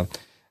and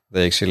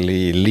they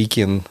actually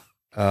leaking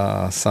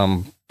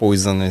some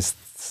poison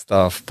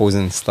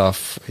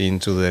stuff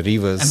into the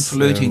rivers and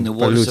polluting the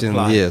water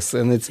supply. Yes,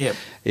 and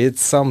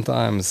it's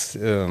sometimes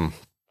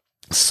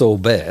so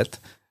bad,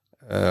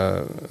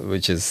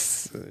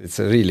 it's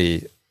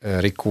really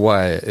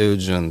require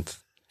urgent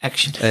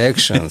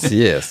actions.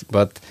 Yes,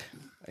 but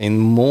in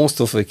most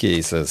of the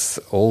cases,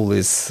 all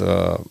this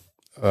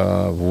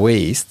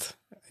waste,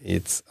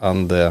 it's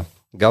under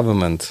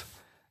government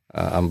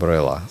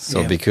umbrella.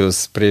 So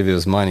because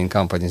previous mining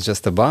companies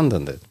just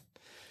abandoned it,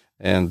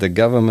 and the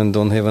government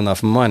don't have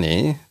enough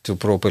money to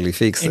properly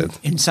fix it.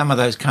 In some of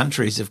those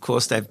countries, of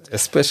course, they've...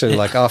 Especially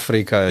like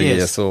Africa,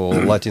 or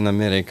Latin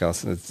America,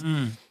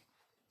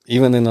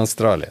 even in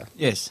Australia.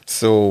 Yes.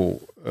 So,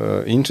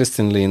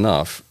 interestingly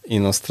enough,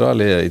 in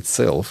Australia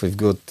itself, we've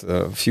got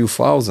a few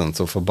thousands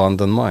of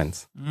abandoned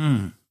mines,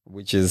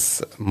 which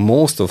is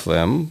most of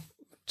them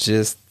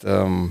just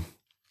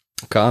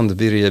can't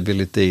be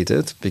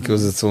rehabilitated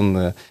because it's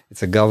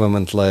a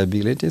government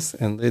liabilities,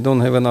 and they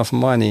don't have enough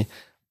money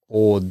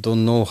or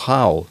don't know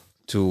how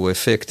to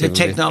effectively... The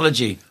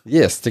technology.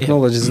 Yes,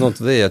 technology is not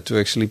there to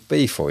actually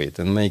pay for it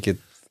and make it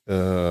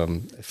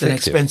effective. It's an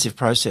expensive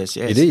process,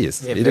 yes. It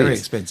is. Yeah, it very is.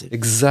 expensive.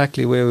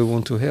 Exactly where we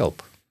want to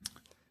help.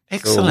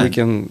 Excellent.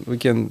 So we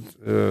can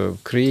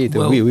create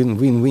a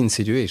win-win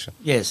situation.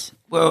 Yes.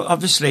 Well,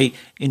 obviously,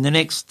 in the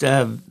next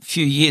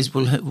few years,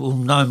 we'll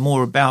know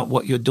more about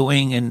what you're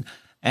doing and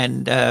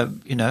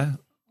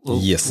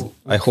Yes,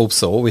 I hope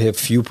so. We have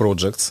few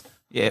projects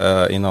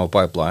in our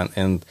pipeline,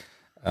 and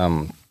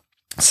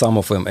some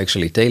of them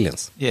actually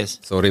tailings. Yes.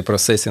 So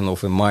reprocessing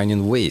of a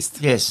mining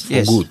waste. Yes, for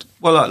yes. good.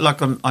 Well,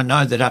 I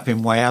know that up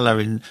in Whyalla,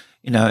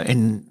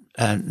 in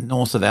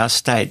north of our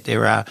state,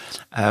 there are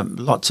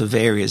lots of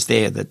areas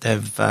there that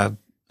they've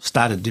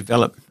started to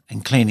develop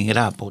and cleaning it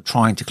up, or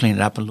trying to clean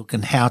it up and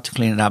looking how to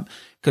clean it up,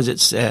 because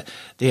it's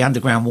the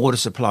underground water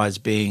supply is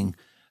being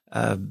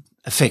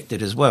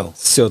affected as well.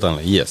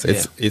 Certainly, yes.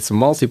 It's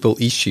multiple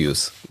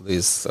issues,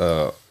 these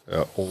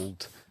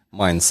old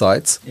mine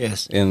sites.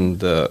 Yes. And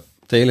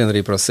tailing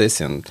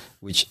reprocessing,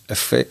 which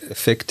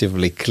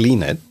effectively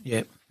clean it.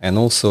 Yep. And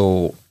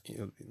also,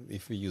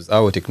 if we use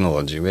our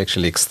technology, we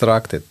actually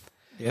extract it.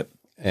 Yep.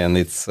 And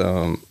it's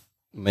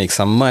make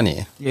some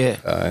money. Yeah.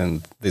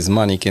 And this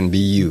money can be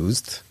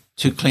used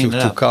to clean it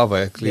up. To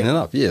cover cleaning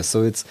up. Yes.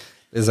 So it's,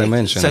 as I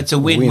mentioned, so it's a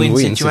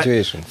win-win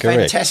situation.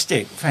 Correct.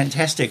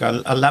 Fantastic.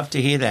 I love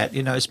to hear that,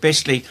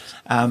 especially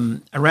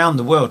around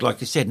the world, like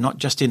you said, not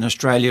just in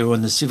Australia or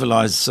in the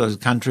civilized sort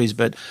of countries,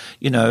 but,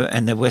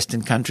 and the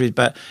Western countries,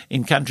 but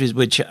in countries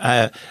which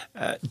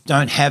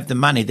don't have the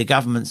money, the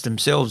governments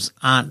themselves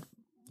aren't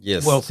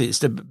wealthy. It's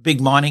the big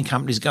mining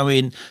companies go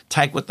in,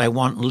 take what they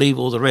want, and leave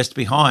all the rest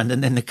behind,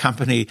 and then the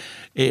company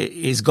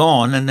is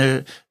gone and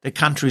the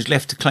country is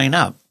left to clean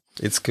up.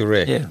 It's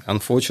correct. Yeah.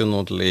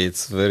 Unfortunately,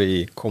 it's a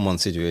very common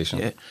situation.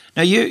 Yeah.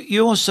 Now,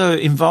 you're also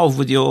involved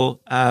with your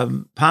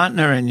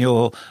partner and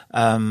your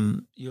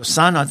son,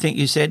 I think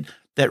you said,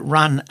 that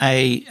run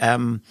a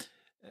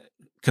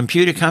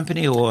computer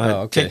company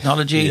or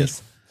technology.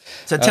 Yes.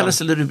 So tell us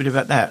a little bit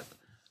about that.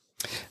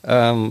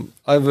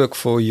 I work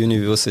for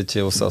University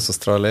of South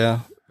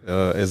Australia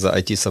as an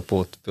IT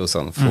support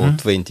person for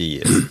 20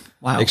 years.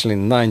 Wow. Actually,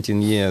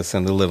 19 years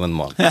and 11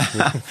 months.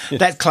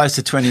 That close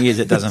to 20 years,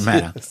 it doesn't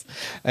matter. Yes.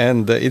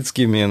 And it's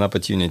given me an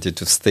opportunity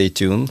to stay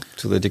tuned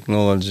to the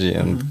technology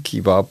and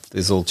keep up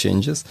with all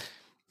changes.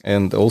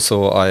 And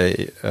also,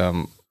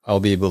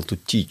 I'll be able to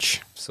teach.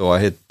 So I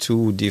had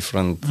two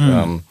different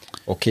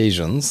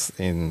occasions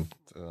in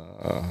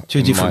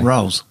two different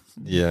roles.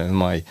 Yeah, in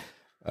my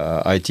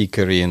IT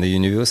career in the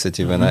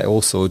university, when I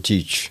also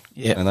teach.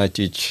 Yeah. And I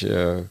teach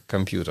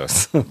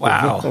computers.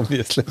 Wow.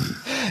 Obviously.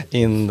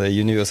 In the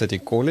university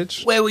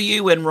college. Where were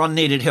you when Ron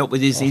needed help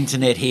with his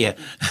internet here?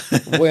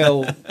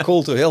 Well,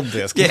 call to help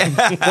desk. Yeah.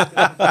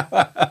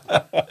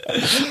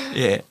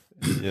 Yeah.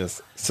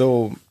 Yes.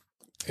 So,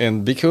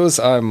 and because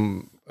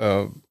I'm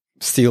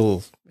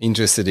still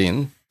interested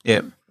in,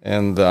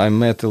 and I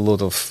met a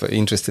lot of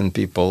interesting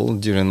people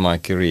during my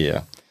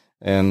career.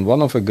 And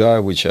one of a guy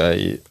which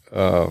I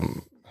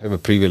have a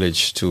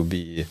privilege to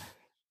be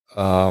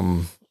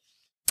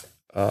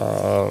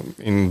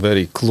in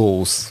very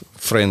close,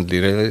 friendly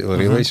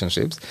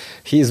relationships.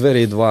 He is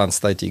very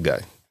advanced IT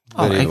guy.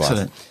 Very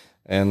excellent.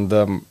 And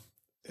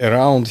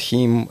around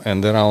him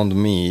and around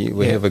me,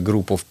 we have a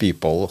group of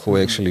people who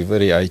are actually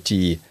very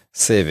IT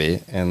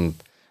savvy, and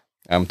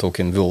I'm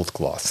talking world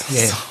class.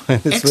 Yeah. So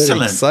it's excellent.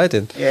 very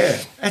exciting. Yeah,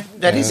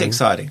 that is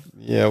exciting.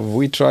 Yeah,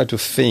 we try to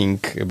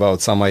think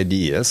about some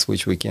ideas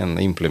which we can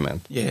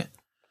implement. Yeah.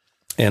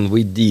 And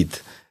we did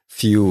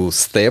few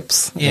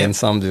steps in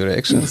some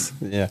directions.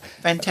 Yeah.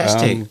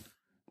 Fantastic.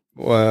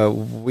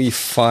 We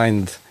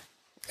find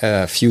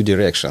a few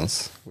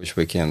directions which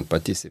we can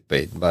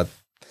participate, but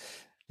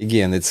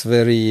again, it's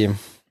very,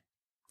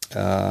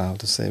 how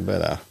to say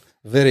better,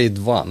 very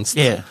advanced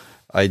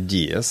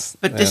ideas.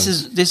 But this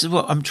is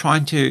what I'm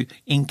trying to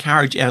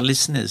encourage our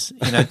listeners,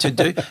 to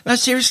do. No,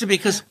 seriously,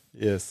 because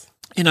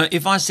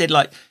if I said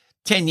like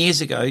 10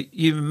 years ago,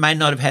 you may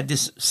not have had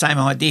this same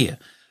idea.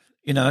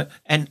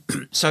 And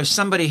so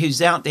somebody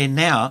who's out there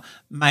now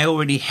may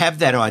already have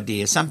that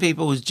idea. Some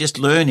people is just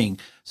learning.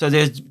 So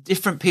there's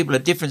different people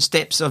at different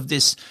steps of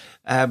this,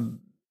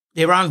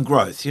 their own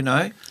growth,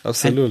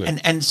 Absolutely.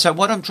 And so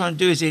what I'm trying to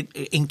do is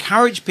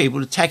encourage people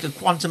to take a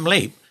quantum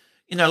leap,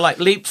 like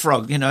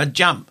leapfrog,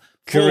 jump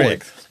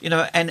Correct.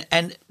 forward,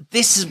 and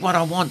this is what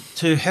I want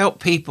to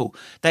help people.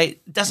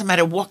 It doesn't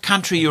matter what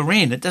country you're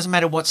in. It doesn't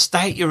matter what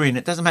state you're in.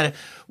 It doesn't matter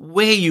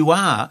where you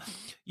are.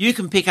 You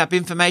can pick up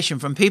information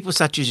from people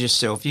such as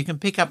yourself. You can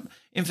pick up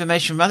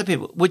information from other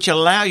people, which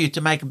allow you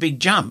to make a big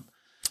jump.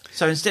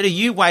 So instead of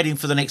you waiting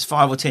for the next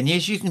 5 or 10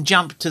 years, you can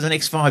jump to the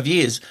next 5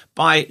 years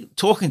by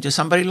talking to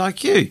somebody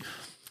like you.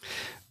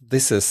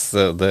 This is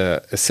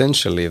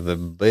essentially the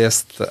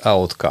best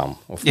outcome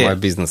of my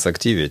business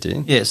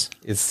activity. Yes.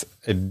 It's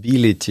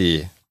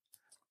ability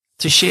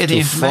to share the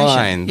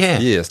information.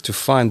 To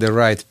find the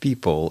right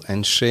people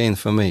and share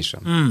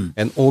information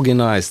and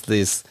organize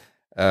this,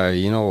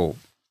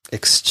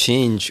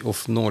 exchange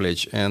of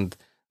knowledge and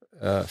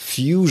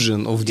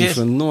fusion of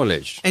different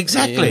knowledge in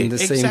the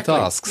same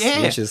tasks,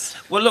 which is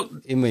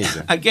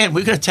amazing. Again,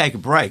 we're going to take a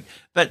break,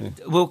 but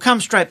we'll come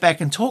straight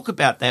back and talk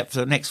about that for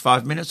the next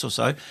 5 minutes or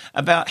so,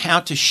 about how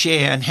to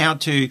share and how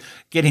to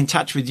get in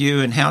touch with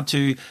you and how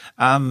to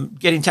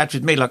get in touch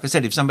with me. Like I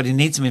said, if somebody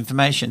needs some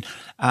information,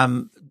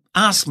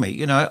 ask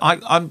me.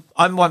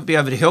 I won't be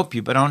able to help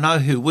you, but I know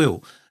who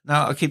will. No,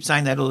 I keep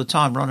saying that all the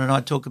time. Ron and I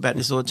talk about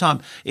this all the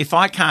time. If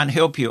I can't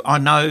help you, I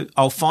know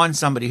I'll find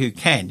somebody who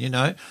can,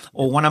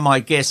 or one of my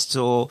guests,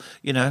 or,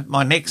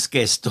 my next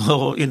guest,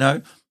 or,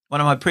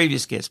 one of my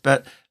previous guests.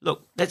 But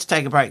look, let's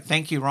take a break.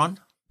 Thank you, Ron.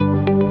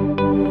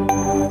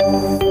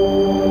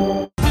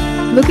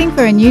 Looking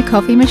for a new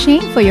coffee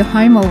machine for your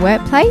home or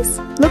workplace?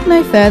 Look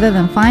no further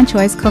than Fine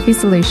Choice Coffee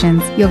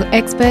Solutions, your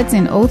experts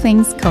in all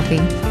things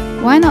coffee.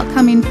 Why not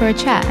come in for a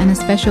chat and a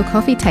special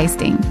coffee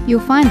tasting?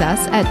 You'll find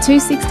us at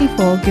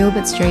 264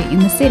 Gilbert Street in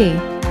the city.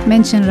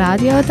 Mention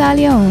Radio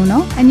Italia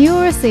Uno and you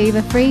will receive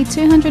a free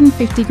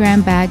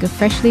 250-gram bag of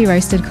freshly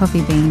roasted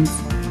coffee beans.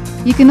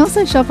 You can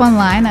also shop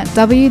online at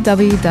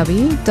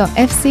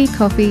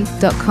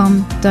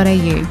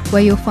www.fccoffee.com.au,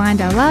 where you'll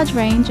find our large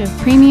range of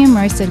premium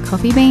roasted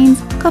coffee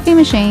beans, coffee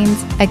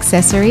machines,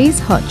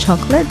 accessories, hot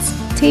chocolates,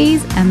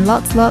 teas and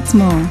lots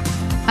more.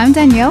 I'm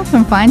Danielle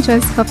from Fine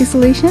Choice Coffee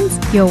Solutions,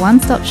 your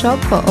one-stop shop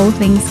for all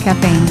things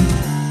caffeine.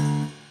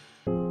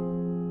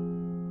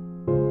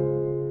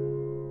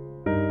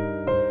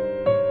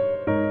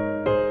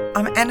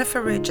 I'm Anna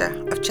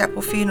Farrugia of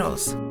Chapel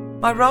Funerals.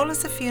 My role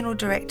as a funeral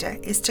director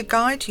is to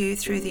guide you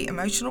through the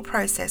emotional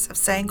process of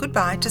saying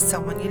goodbye to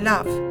someone you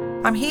love.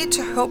 I'm here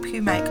to help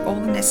you make all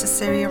the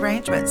necessary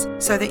arrangements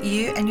so that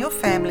you and your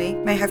family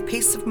may have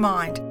peace of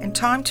mind and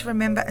time to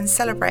remember and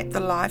celebrate the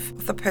life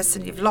of the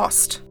person you've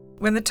lost.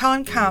 When the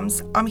time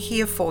comes, I'm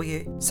here for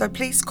you, so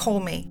please call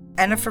me,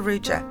 Anna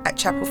Farrugia, at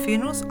Chapel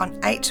Funerals on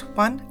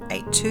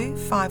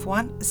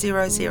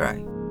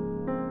 81825100.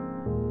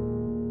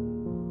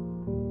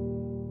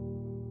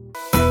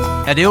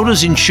 At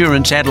Elders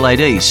Insurance Adelaide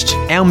East,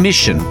 our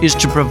mission is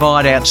to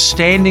provide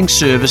outstanding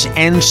service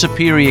and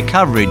superior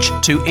coverage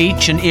to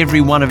each and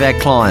every one of our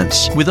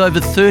clients. With over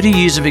 30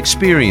 years of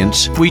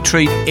experience, we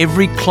treat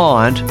every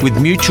client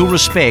with mutual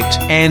respect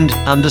and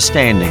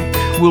understanding.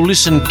 We'll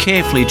listen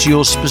carefully to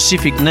your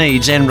specific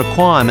needs and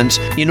requirements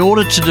in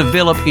order to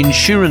develop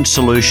insurance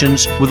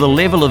solutions with a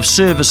level of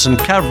service and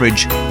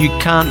coverage you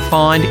can't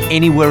find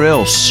anywhere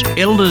else.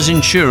 Elders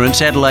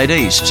Insurance Adelaide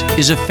East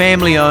is a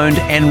family-owned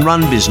and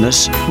run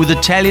business with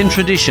Italian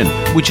tradition,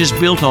 which is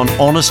built on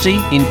honesty,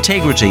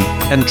 integrity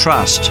and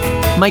trust.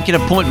 Make an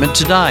appointment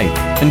today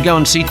and go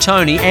and see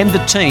Tony and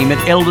the team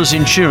at Elders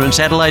Insurance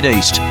Adelaide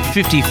East,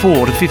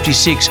 54 to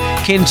 56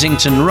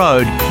 Kensington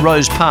Road,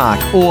 Rose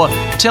Park, or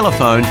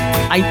telephone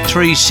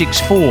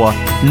 8364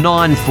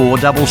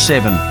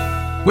 9477.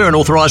 We're an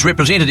authorised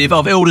representative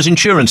of Elders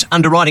Insurance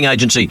Underwriting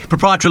Agency,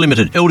 Proprietary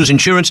Limited, Elders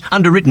Insurance,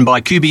 underwritten by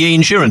QBE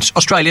Insurance,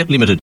 Australia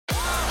Limited.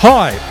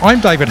 Hi,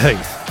 I'm David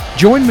Heath.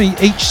 Join me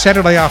each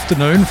Saturday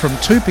afternoon from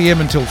 2 p.m.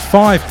 until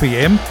 5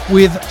 p.m.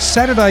 with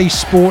Saturday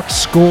Sports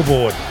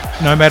Scoreboard.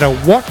 No matter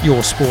what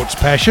your sports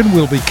passion,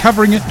 we'll be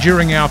covering it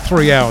during our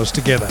 3 hours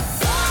together.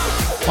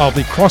 I'll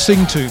be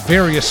crossing to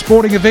various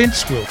sporting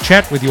events, we'll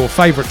chat with your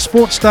favourite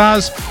sports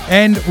stars,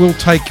 and we'll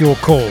take your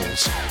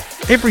calls.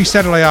 Every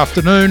Saturday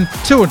afternoon,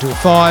 2 until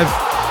 5,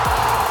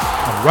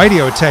 on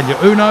Radio Italia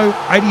Uno,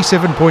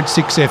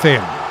 87.6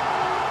 FM.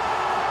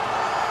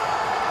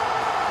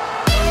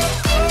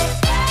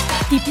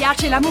 Ti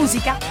piace la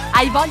musica?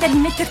 Hai voglia di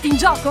metterti in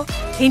gioco?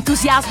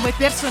 Entusiasmo e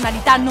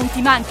personalità non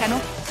ti mancano?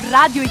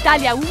 Radio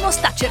Italia 1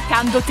 sta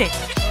cercando te.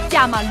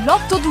 Chiama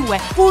l'82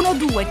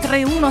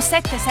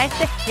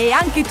 123177 e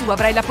anche tu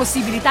avrai la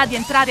possibilità di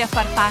entrare a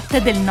far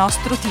parte del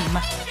nostro team.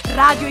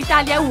 Radio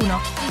Italia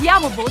 1,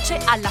 diamo voce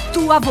alla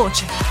tua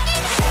voce.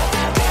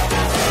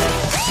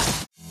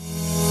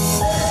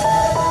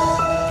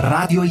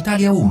 Radio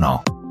Italia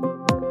 1.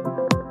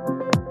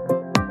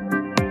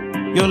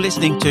 You're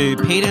listening to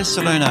Peter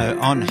Salerno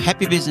on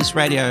Happy Business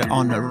Radio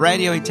on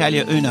Radio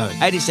Italia Uno,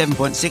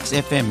 87.6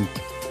 FM.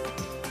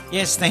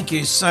 Yes, thank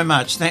you so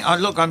much.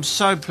 Look, I'm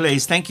so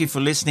pleased. Thank you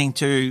for listening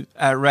to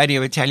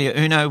Radio Italia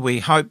Uno. We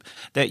hope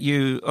that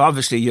you're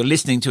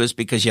listening to us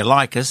because you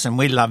like us and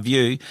we love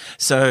you.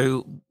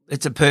 So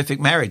it's a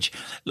perfect marriage.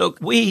 Look,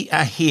 we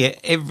are here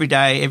every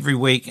day, every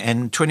week,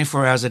 and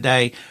 24 hours a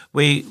day.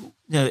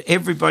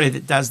 Everybody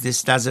that does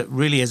this does it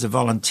really as a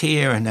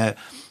volunteer and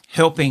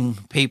helping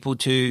people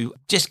to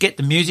just get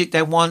the music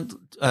they want,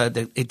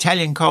 the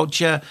Italian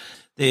culture.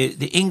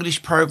 The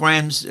English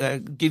programs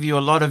give you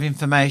a lot of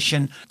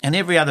information, and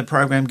every other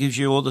program gives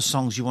you all the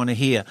songs you want to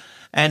hear.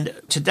 And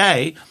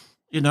today,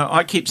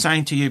 I keep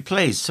saying to you,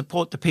 please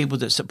support the people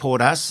that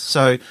support us.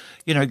 So,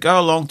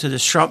 go along to the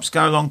shops,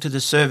 go along to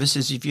the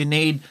services. If you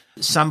need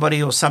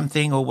somebody or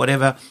something or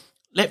whatever,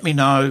 let me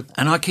know.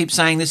 And I keep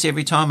saying this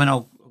every time, and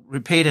I'll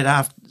repeat it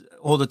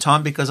all the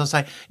time, because I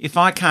say, if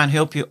I can't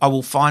help you, I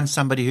will find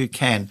somebody who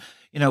can.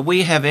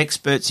 We have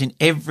experts in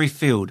every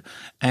field,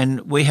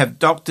 and we have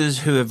doctors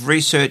who have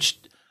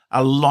researched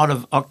a lot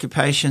of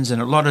occupations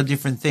and a lot of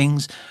different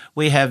things.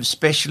 We have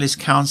specialist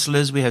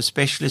counsellors, we have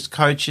specialist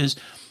coaches,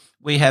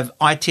 We have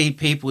IT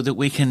people that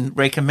we can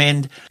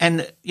recommend.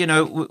 And, you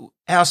know,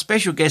 our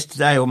special guest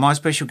today, or my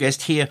special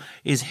guest here,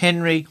 is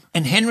Henry.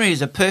 And Henry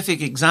is a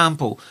perfect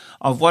example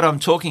of what I'm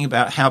talking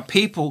about, how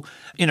people,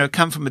 you know,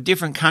 come from a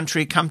different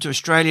country, come to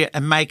Australia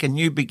and make a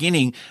new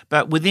beginning.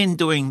 But within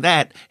doing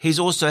that, he's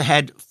also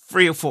had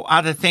 3 or 4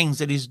 other things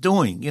that he's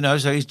doing, you know,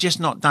 so he's just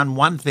not done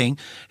one thing.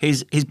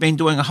 He's been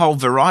doing a whole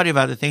variety of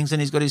other things,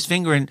 and he's got his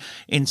finger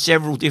in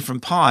several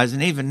different pies.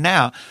 And even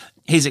now,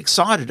 he's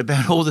excited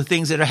about all the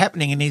things that are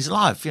happening in his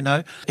life, you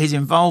know. He's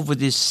involved with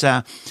this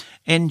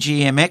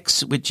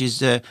NGMX, which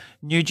is a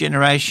new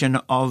generation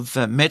of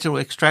metal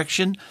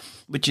extraction,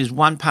 which is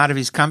one part of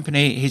his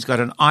company. He's got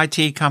an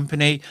IT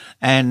company,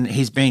 and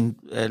he's been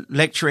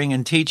lecturing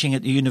and teaching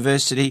at the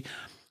university.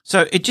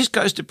 So it just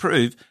goes to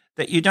prove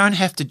that you don't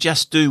have to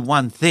just do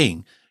one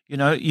thing. You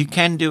know, you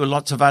can do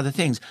lots of other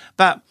things.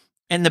 But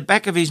in the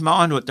back of his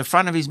mind, or at the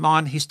front of his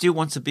mind, he still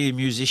wants to be a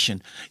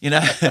musician, you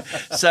know.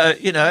 So,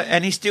 you know,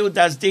 and he still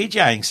does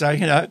DJing. So,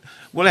 you know,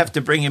 we'll have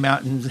to bring him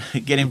out and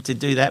get him to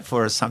do that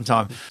for us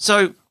sometime.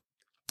 So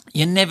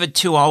you're never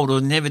too old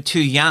or never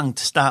too young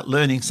to start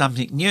learning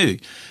something new.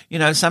 You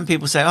know, some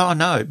people say, oh,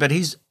 no, but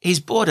he's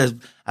bought a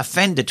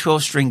Fender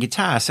 12-string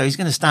guitar, so he's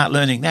going to start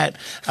learning that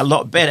a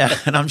lot better,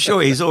 and I'm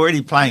sure he's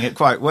already playing it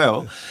quite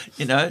well,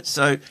 you know.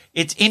 So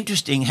it's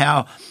interesting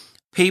how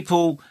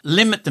people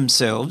limit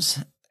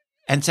themselves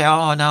and say,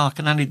 oh, no, I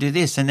can only do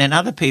this. And then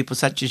other people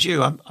such as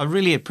you, I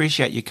really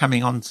appreciate you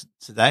coming on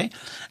today.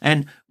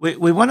 And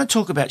we want to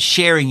talk about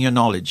sharing your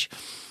knowledge.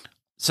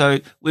 So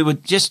we were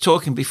just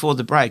talking before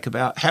the break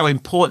about how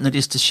important it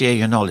is to share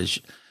your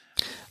knowledge.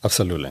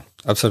 Absolutely.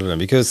 Absolutely.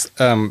 Because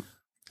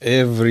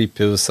every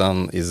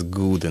person is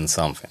good in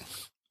something.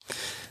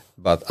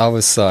 But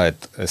our side,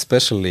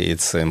 especially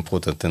it's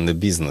important in the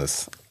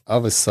business,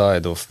 our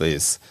side of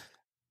this,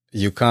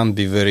 you can't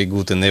be very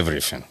good in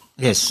everything.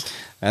 Yes.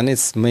 And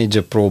it's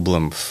major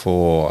problem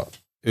for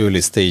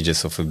early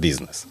stages of a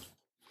business.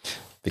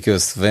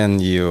 Because when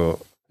you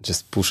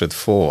just push it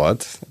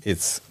forward,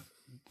 it's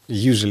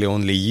usually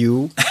only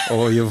you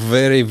or your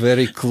very,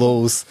 very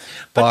close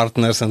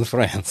partners and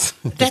friends.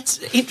 That's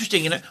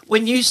interesting. You know,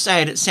 when you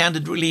say it, it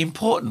sounded really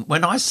important.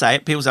 When I say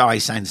it, people say, oh,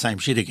 he's saying the same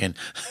shit again.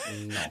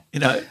 No. You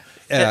know,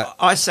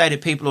 I say to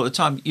people all the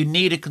time, you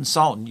need a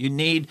consultant. You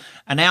need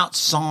an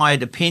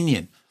outside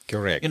opinion.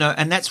 Correct. You know,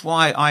 and that's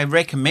why I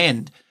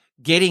recommend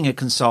getting a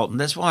consultant.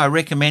 That's why I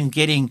recommend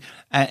getting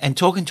and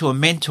talking to a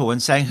mentor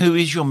and saying, who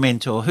is your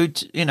mentor?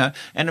 You know,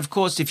 and of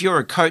course, if you're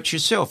a coach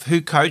yourself,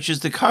 who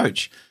coaches the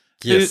coach?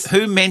 Yes.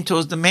 Who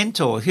mentors the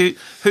mentor?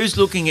 Who's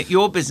looking at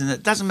your business?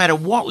 It doesn't matter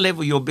what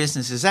level your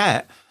business is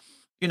at.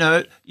 You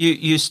know,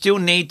 you still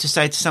need to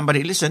say to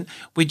somebody, listen,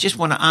 we just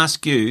want to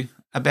ask you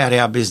about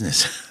our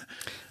business.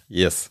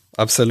 Yes,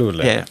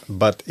 absolutely. Yeah.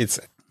 But it's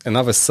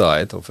another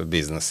side of a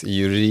business.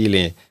 You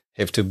really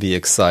have to be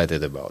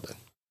excited about it.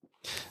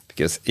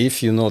 Because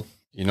if you're not,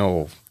 you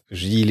know,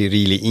 really,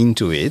 really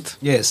into it,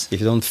 yes, if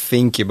you don't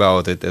think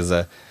about it as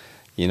a,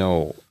 you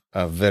know,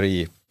 a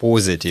very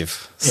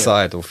positive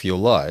side of your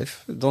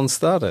life, don't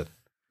start it.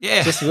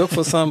 Yeah. Just work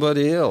for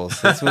somebody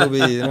else. It will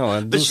be, you know,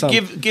 and but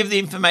give the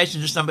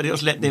information to somebody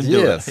else, let them do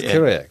it. Yes,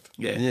 correct.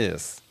 Yeah.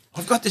 Yes.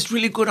 I've got this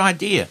really good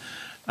idea.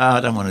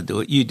 I don't want to do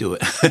it. You do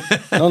it.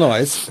 No,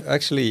 it's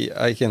actually,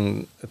 I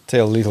can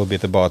tell a little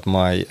bit about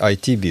my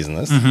IT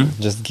business,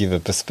 just give a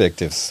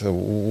perspective so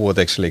what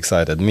actually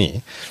excited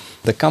me.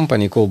 The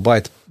company called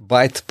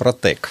Byte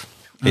Protect.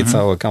 It's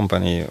our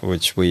company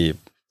which we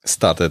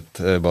started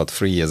about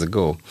 3 years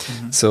ago.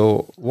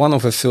 So one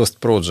of the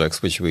first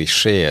projects which we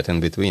shared in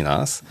between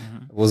us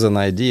was an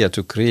idea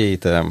to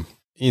create an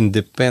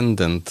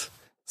independent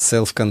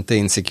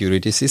self-contained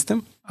security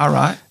system. All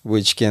right.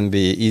 Which can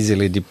be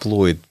easily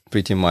deployed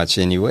pretty much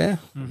anywhere.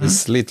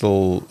 This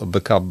little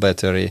backup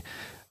battery,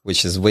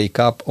 which is wake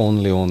up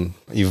only on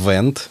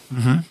event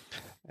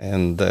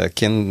and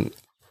can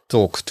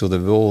talk to the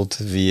world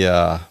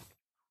via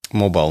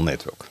mobile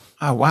network.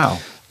 Oh, wow.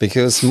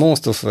 Because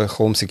most of the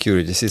home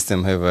security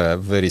system have a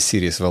very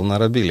serious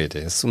vulnerability.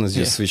 As soon as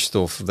you switched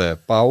off the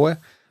power,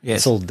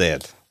 it's all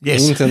dead.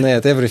 Yes.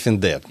 Internet, everything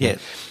dead. Yeah.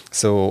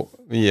 So,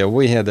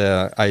 we had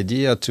an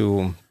idea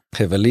to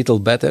have a little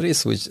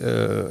batteries which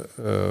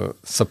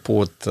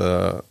support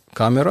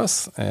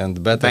cameras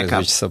and batteries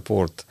which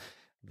support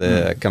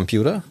the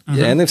computer.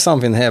 Yeah, and if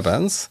something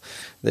happens,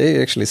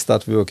 they actually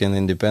start working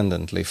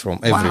independently from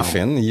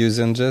everything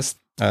using just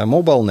a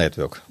mobile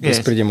network. It's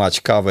pretty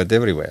much covered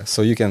everywhere.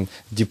 So you can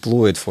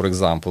deploy it, for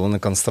example, on a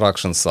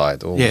construction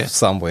site or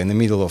somewhere in the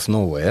middle of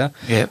nowhere.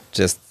 Yeah.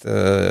 Just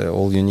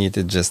all you need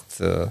is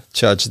just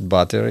charged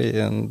battery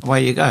and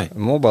away you go.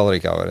 Mobile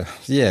recovery.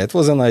 Yeah, it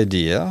was an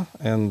idea.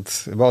 And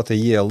about a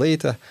year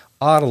later,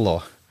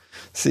 Arlo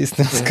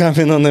systems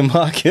coming on the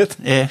market.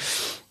 Yeah.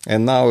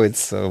 And now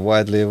it's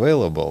widely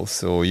available,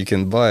 so you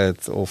can buy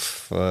it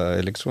off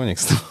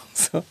electronics store.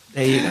 So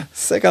there you go.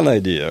 Second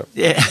idea.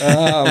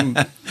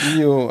 Yeah.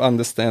 You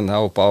understand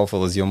how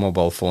powerful is your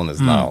mobile phone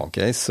is now,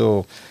 okay?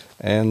 So,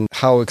 and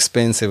how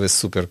expensive is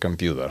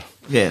supercomputer.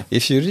 Yeah.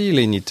 If you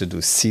really need to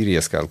do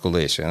serious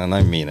calculation, and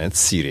I mean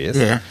it's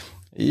serious,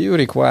 you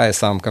require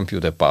some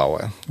computer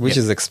power, which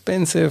is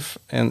expensive.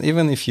 And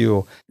even if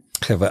you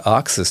have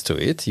access to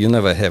it, you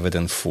never have it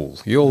in full.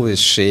 You always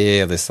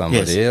share with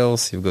somebody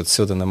else. You've got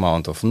certain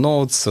amount of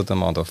nodes, certain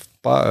amount of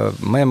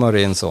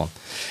memory, and so on.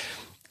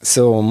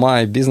 So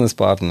my business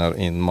partner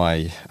in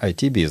my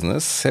IT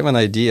business have an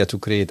idea to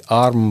create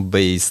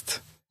ARM-based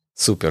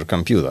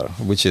supercomputer,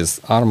 which is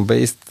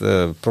ARM-based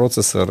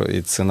processor.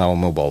 It's in our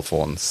mobile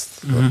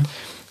phones.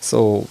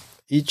 So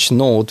each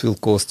node will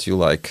cost you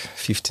like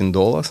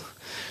 $15.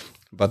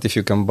 But if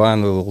you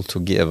combine it all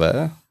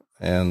together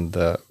and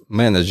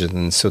manage it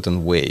in a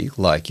certain way,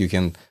 like you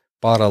can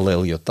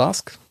parallel your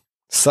task,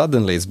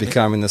 suddenly it's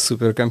becoming a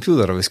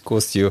supercomputer, which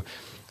costs you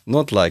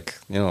not like,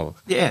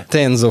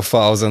 tens of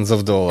thousands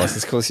of dollars.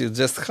 It costs you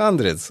just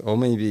hundreds or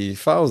maybe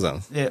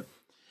thousands. Yeah.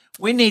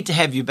 We need to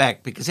have you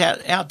back because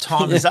our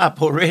time is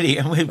up already.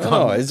 And we've got...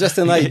 No, it's just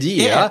an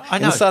idea. Yeah, I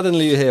know. And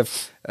suddenly you have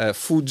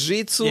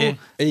Fujitsu,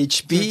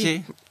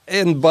 HP,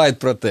 and Byte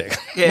Protect.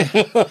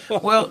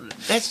 Well,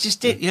 that's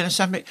just it.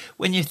 Something,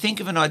 when you think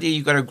of an idea,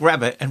 you've got to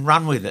grab it and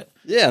run with it.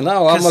 Yeah,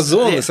 now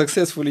Amazon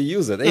successfully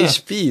use it.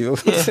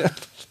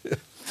 HP.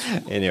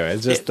 Anyway,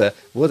 it's just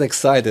what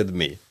excited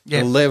me,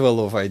 the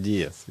level of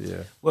ideas.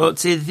 Yeah. Well,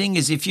 see, the thing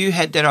is, if you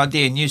had that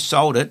idea and you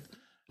sold it,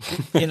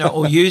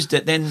 or used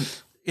it, then,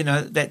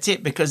 that's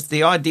it, because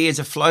the ideas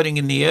are floating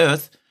in the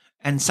earth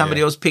and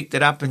somebody else picked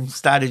it up and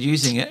started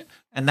using it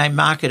and they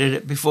marketed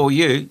it before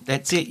you.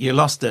 That's it. You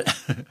lost it.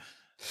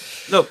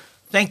 Look,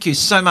 thank you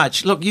so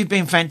much. Look, you've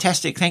been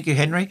fantastic. Thank you,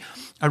 Henry.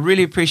 I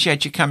really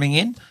appreciate you coming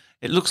in.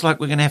 It looks like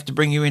we're going to have to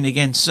bring you in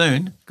again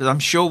soon because I'm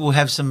sure we'll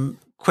have some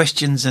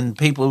questions and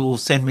people will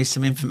send me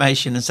some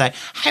information and say,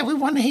 hey, we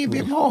want to hear a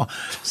bit more.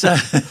 So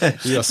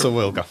you're so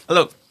welcome.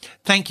 Look,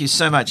 thank you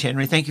so much,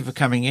 Henry. Thank you for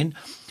coming in.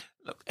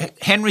 Look,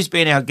 Henry's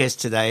been our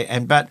guest today,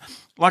 but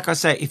like I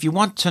say, if you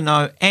want to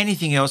know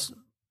anything else,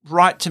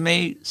 write to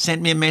me,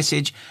 send me a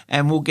message,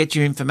 and we'll get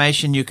you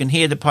information. You can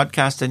hear the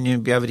podcast and you'll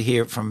be able to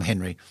hear it from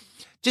Henry.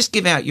 Just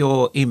give out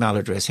your email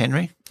address,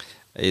 Henry.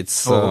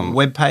 It's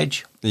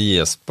webpage.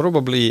 Yes,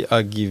 probably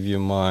I'll give you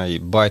my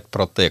Byte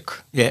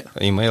Protect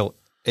email.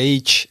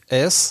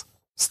 HS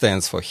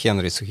stands for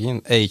Henry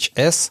Suhin,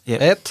 HS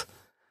at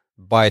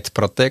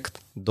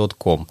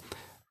byteprotect.com.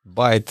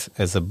 Byte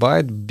as a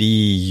byte,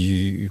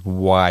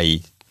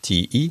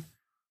 BYTE,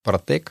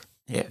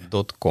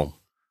 protect.com.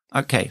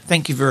 Okay,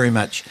 thank you very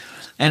much.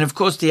 And of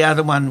course, the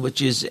other one,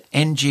 which is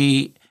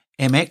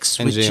NGMX,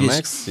 which is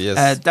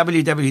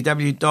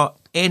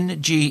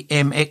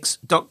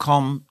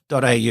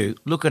www.ngmx.com.au.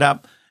 Look it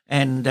up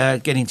and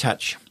get in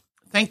touch.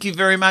 Thank you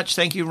very much.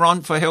 Thank you,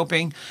 Ron, for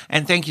helping.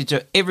 And thank you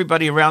to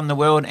everybody around the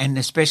world and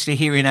especially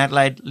here in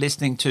Adelaide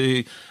listening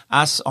to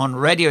us on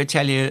Radio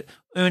Italia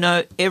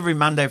Uno every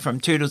Monday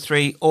from 2 to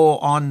 3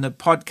 or on the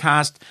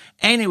podcast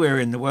anywhere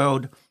in the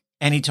world,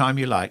 anytime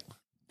you like.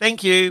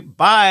 Thank you.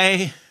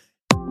 Bye.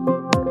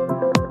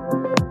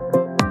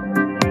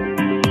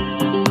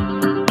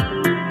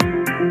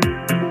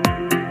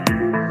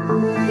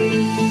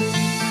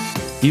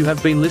 You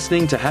have been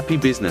listening to Happy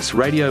Business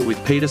Radio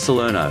with Peter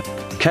Salerno.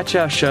 Catch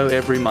our show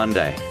every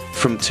Monday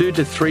from 2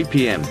 to 3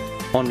 p.m.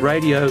 on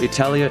Radio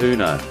Italia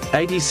Uno,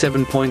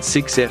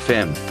 87.6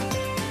 FM.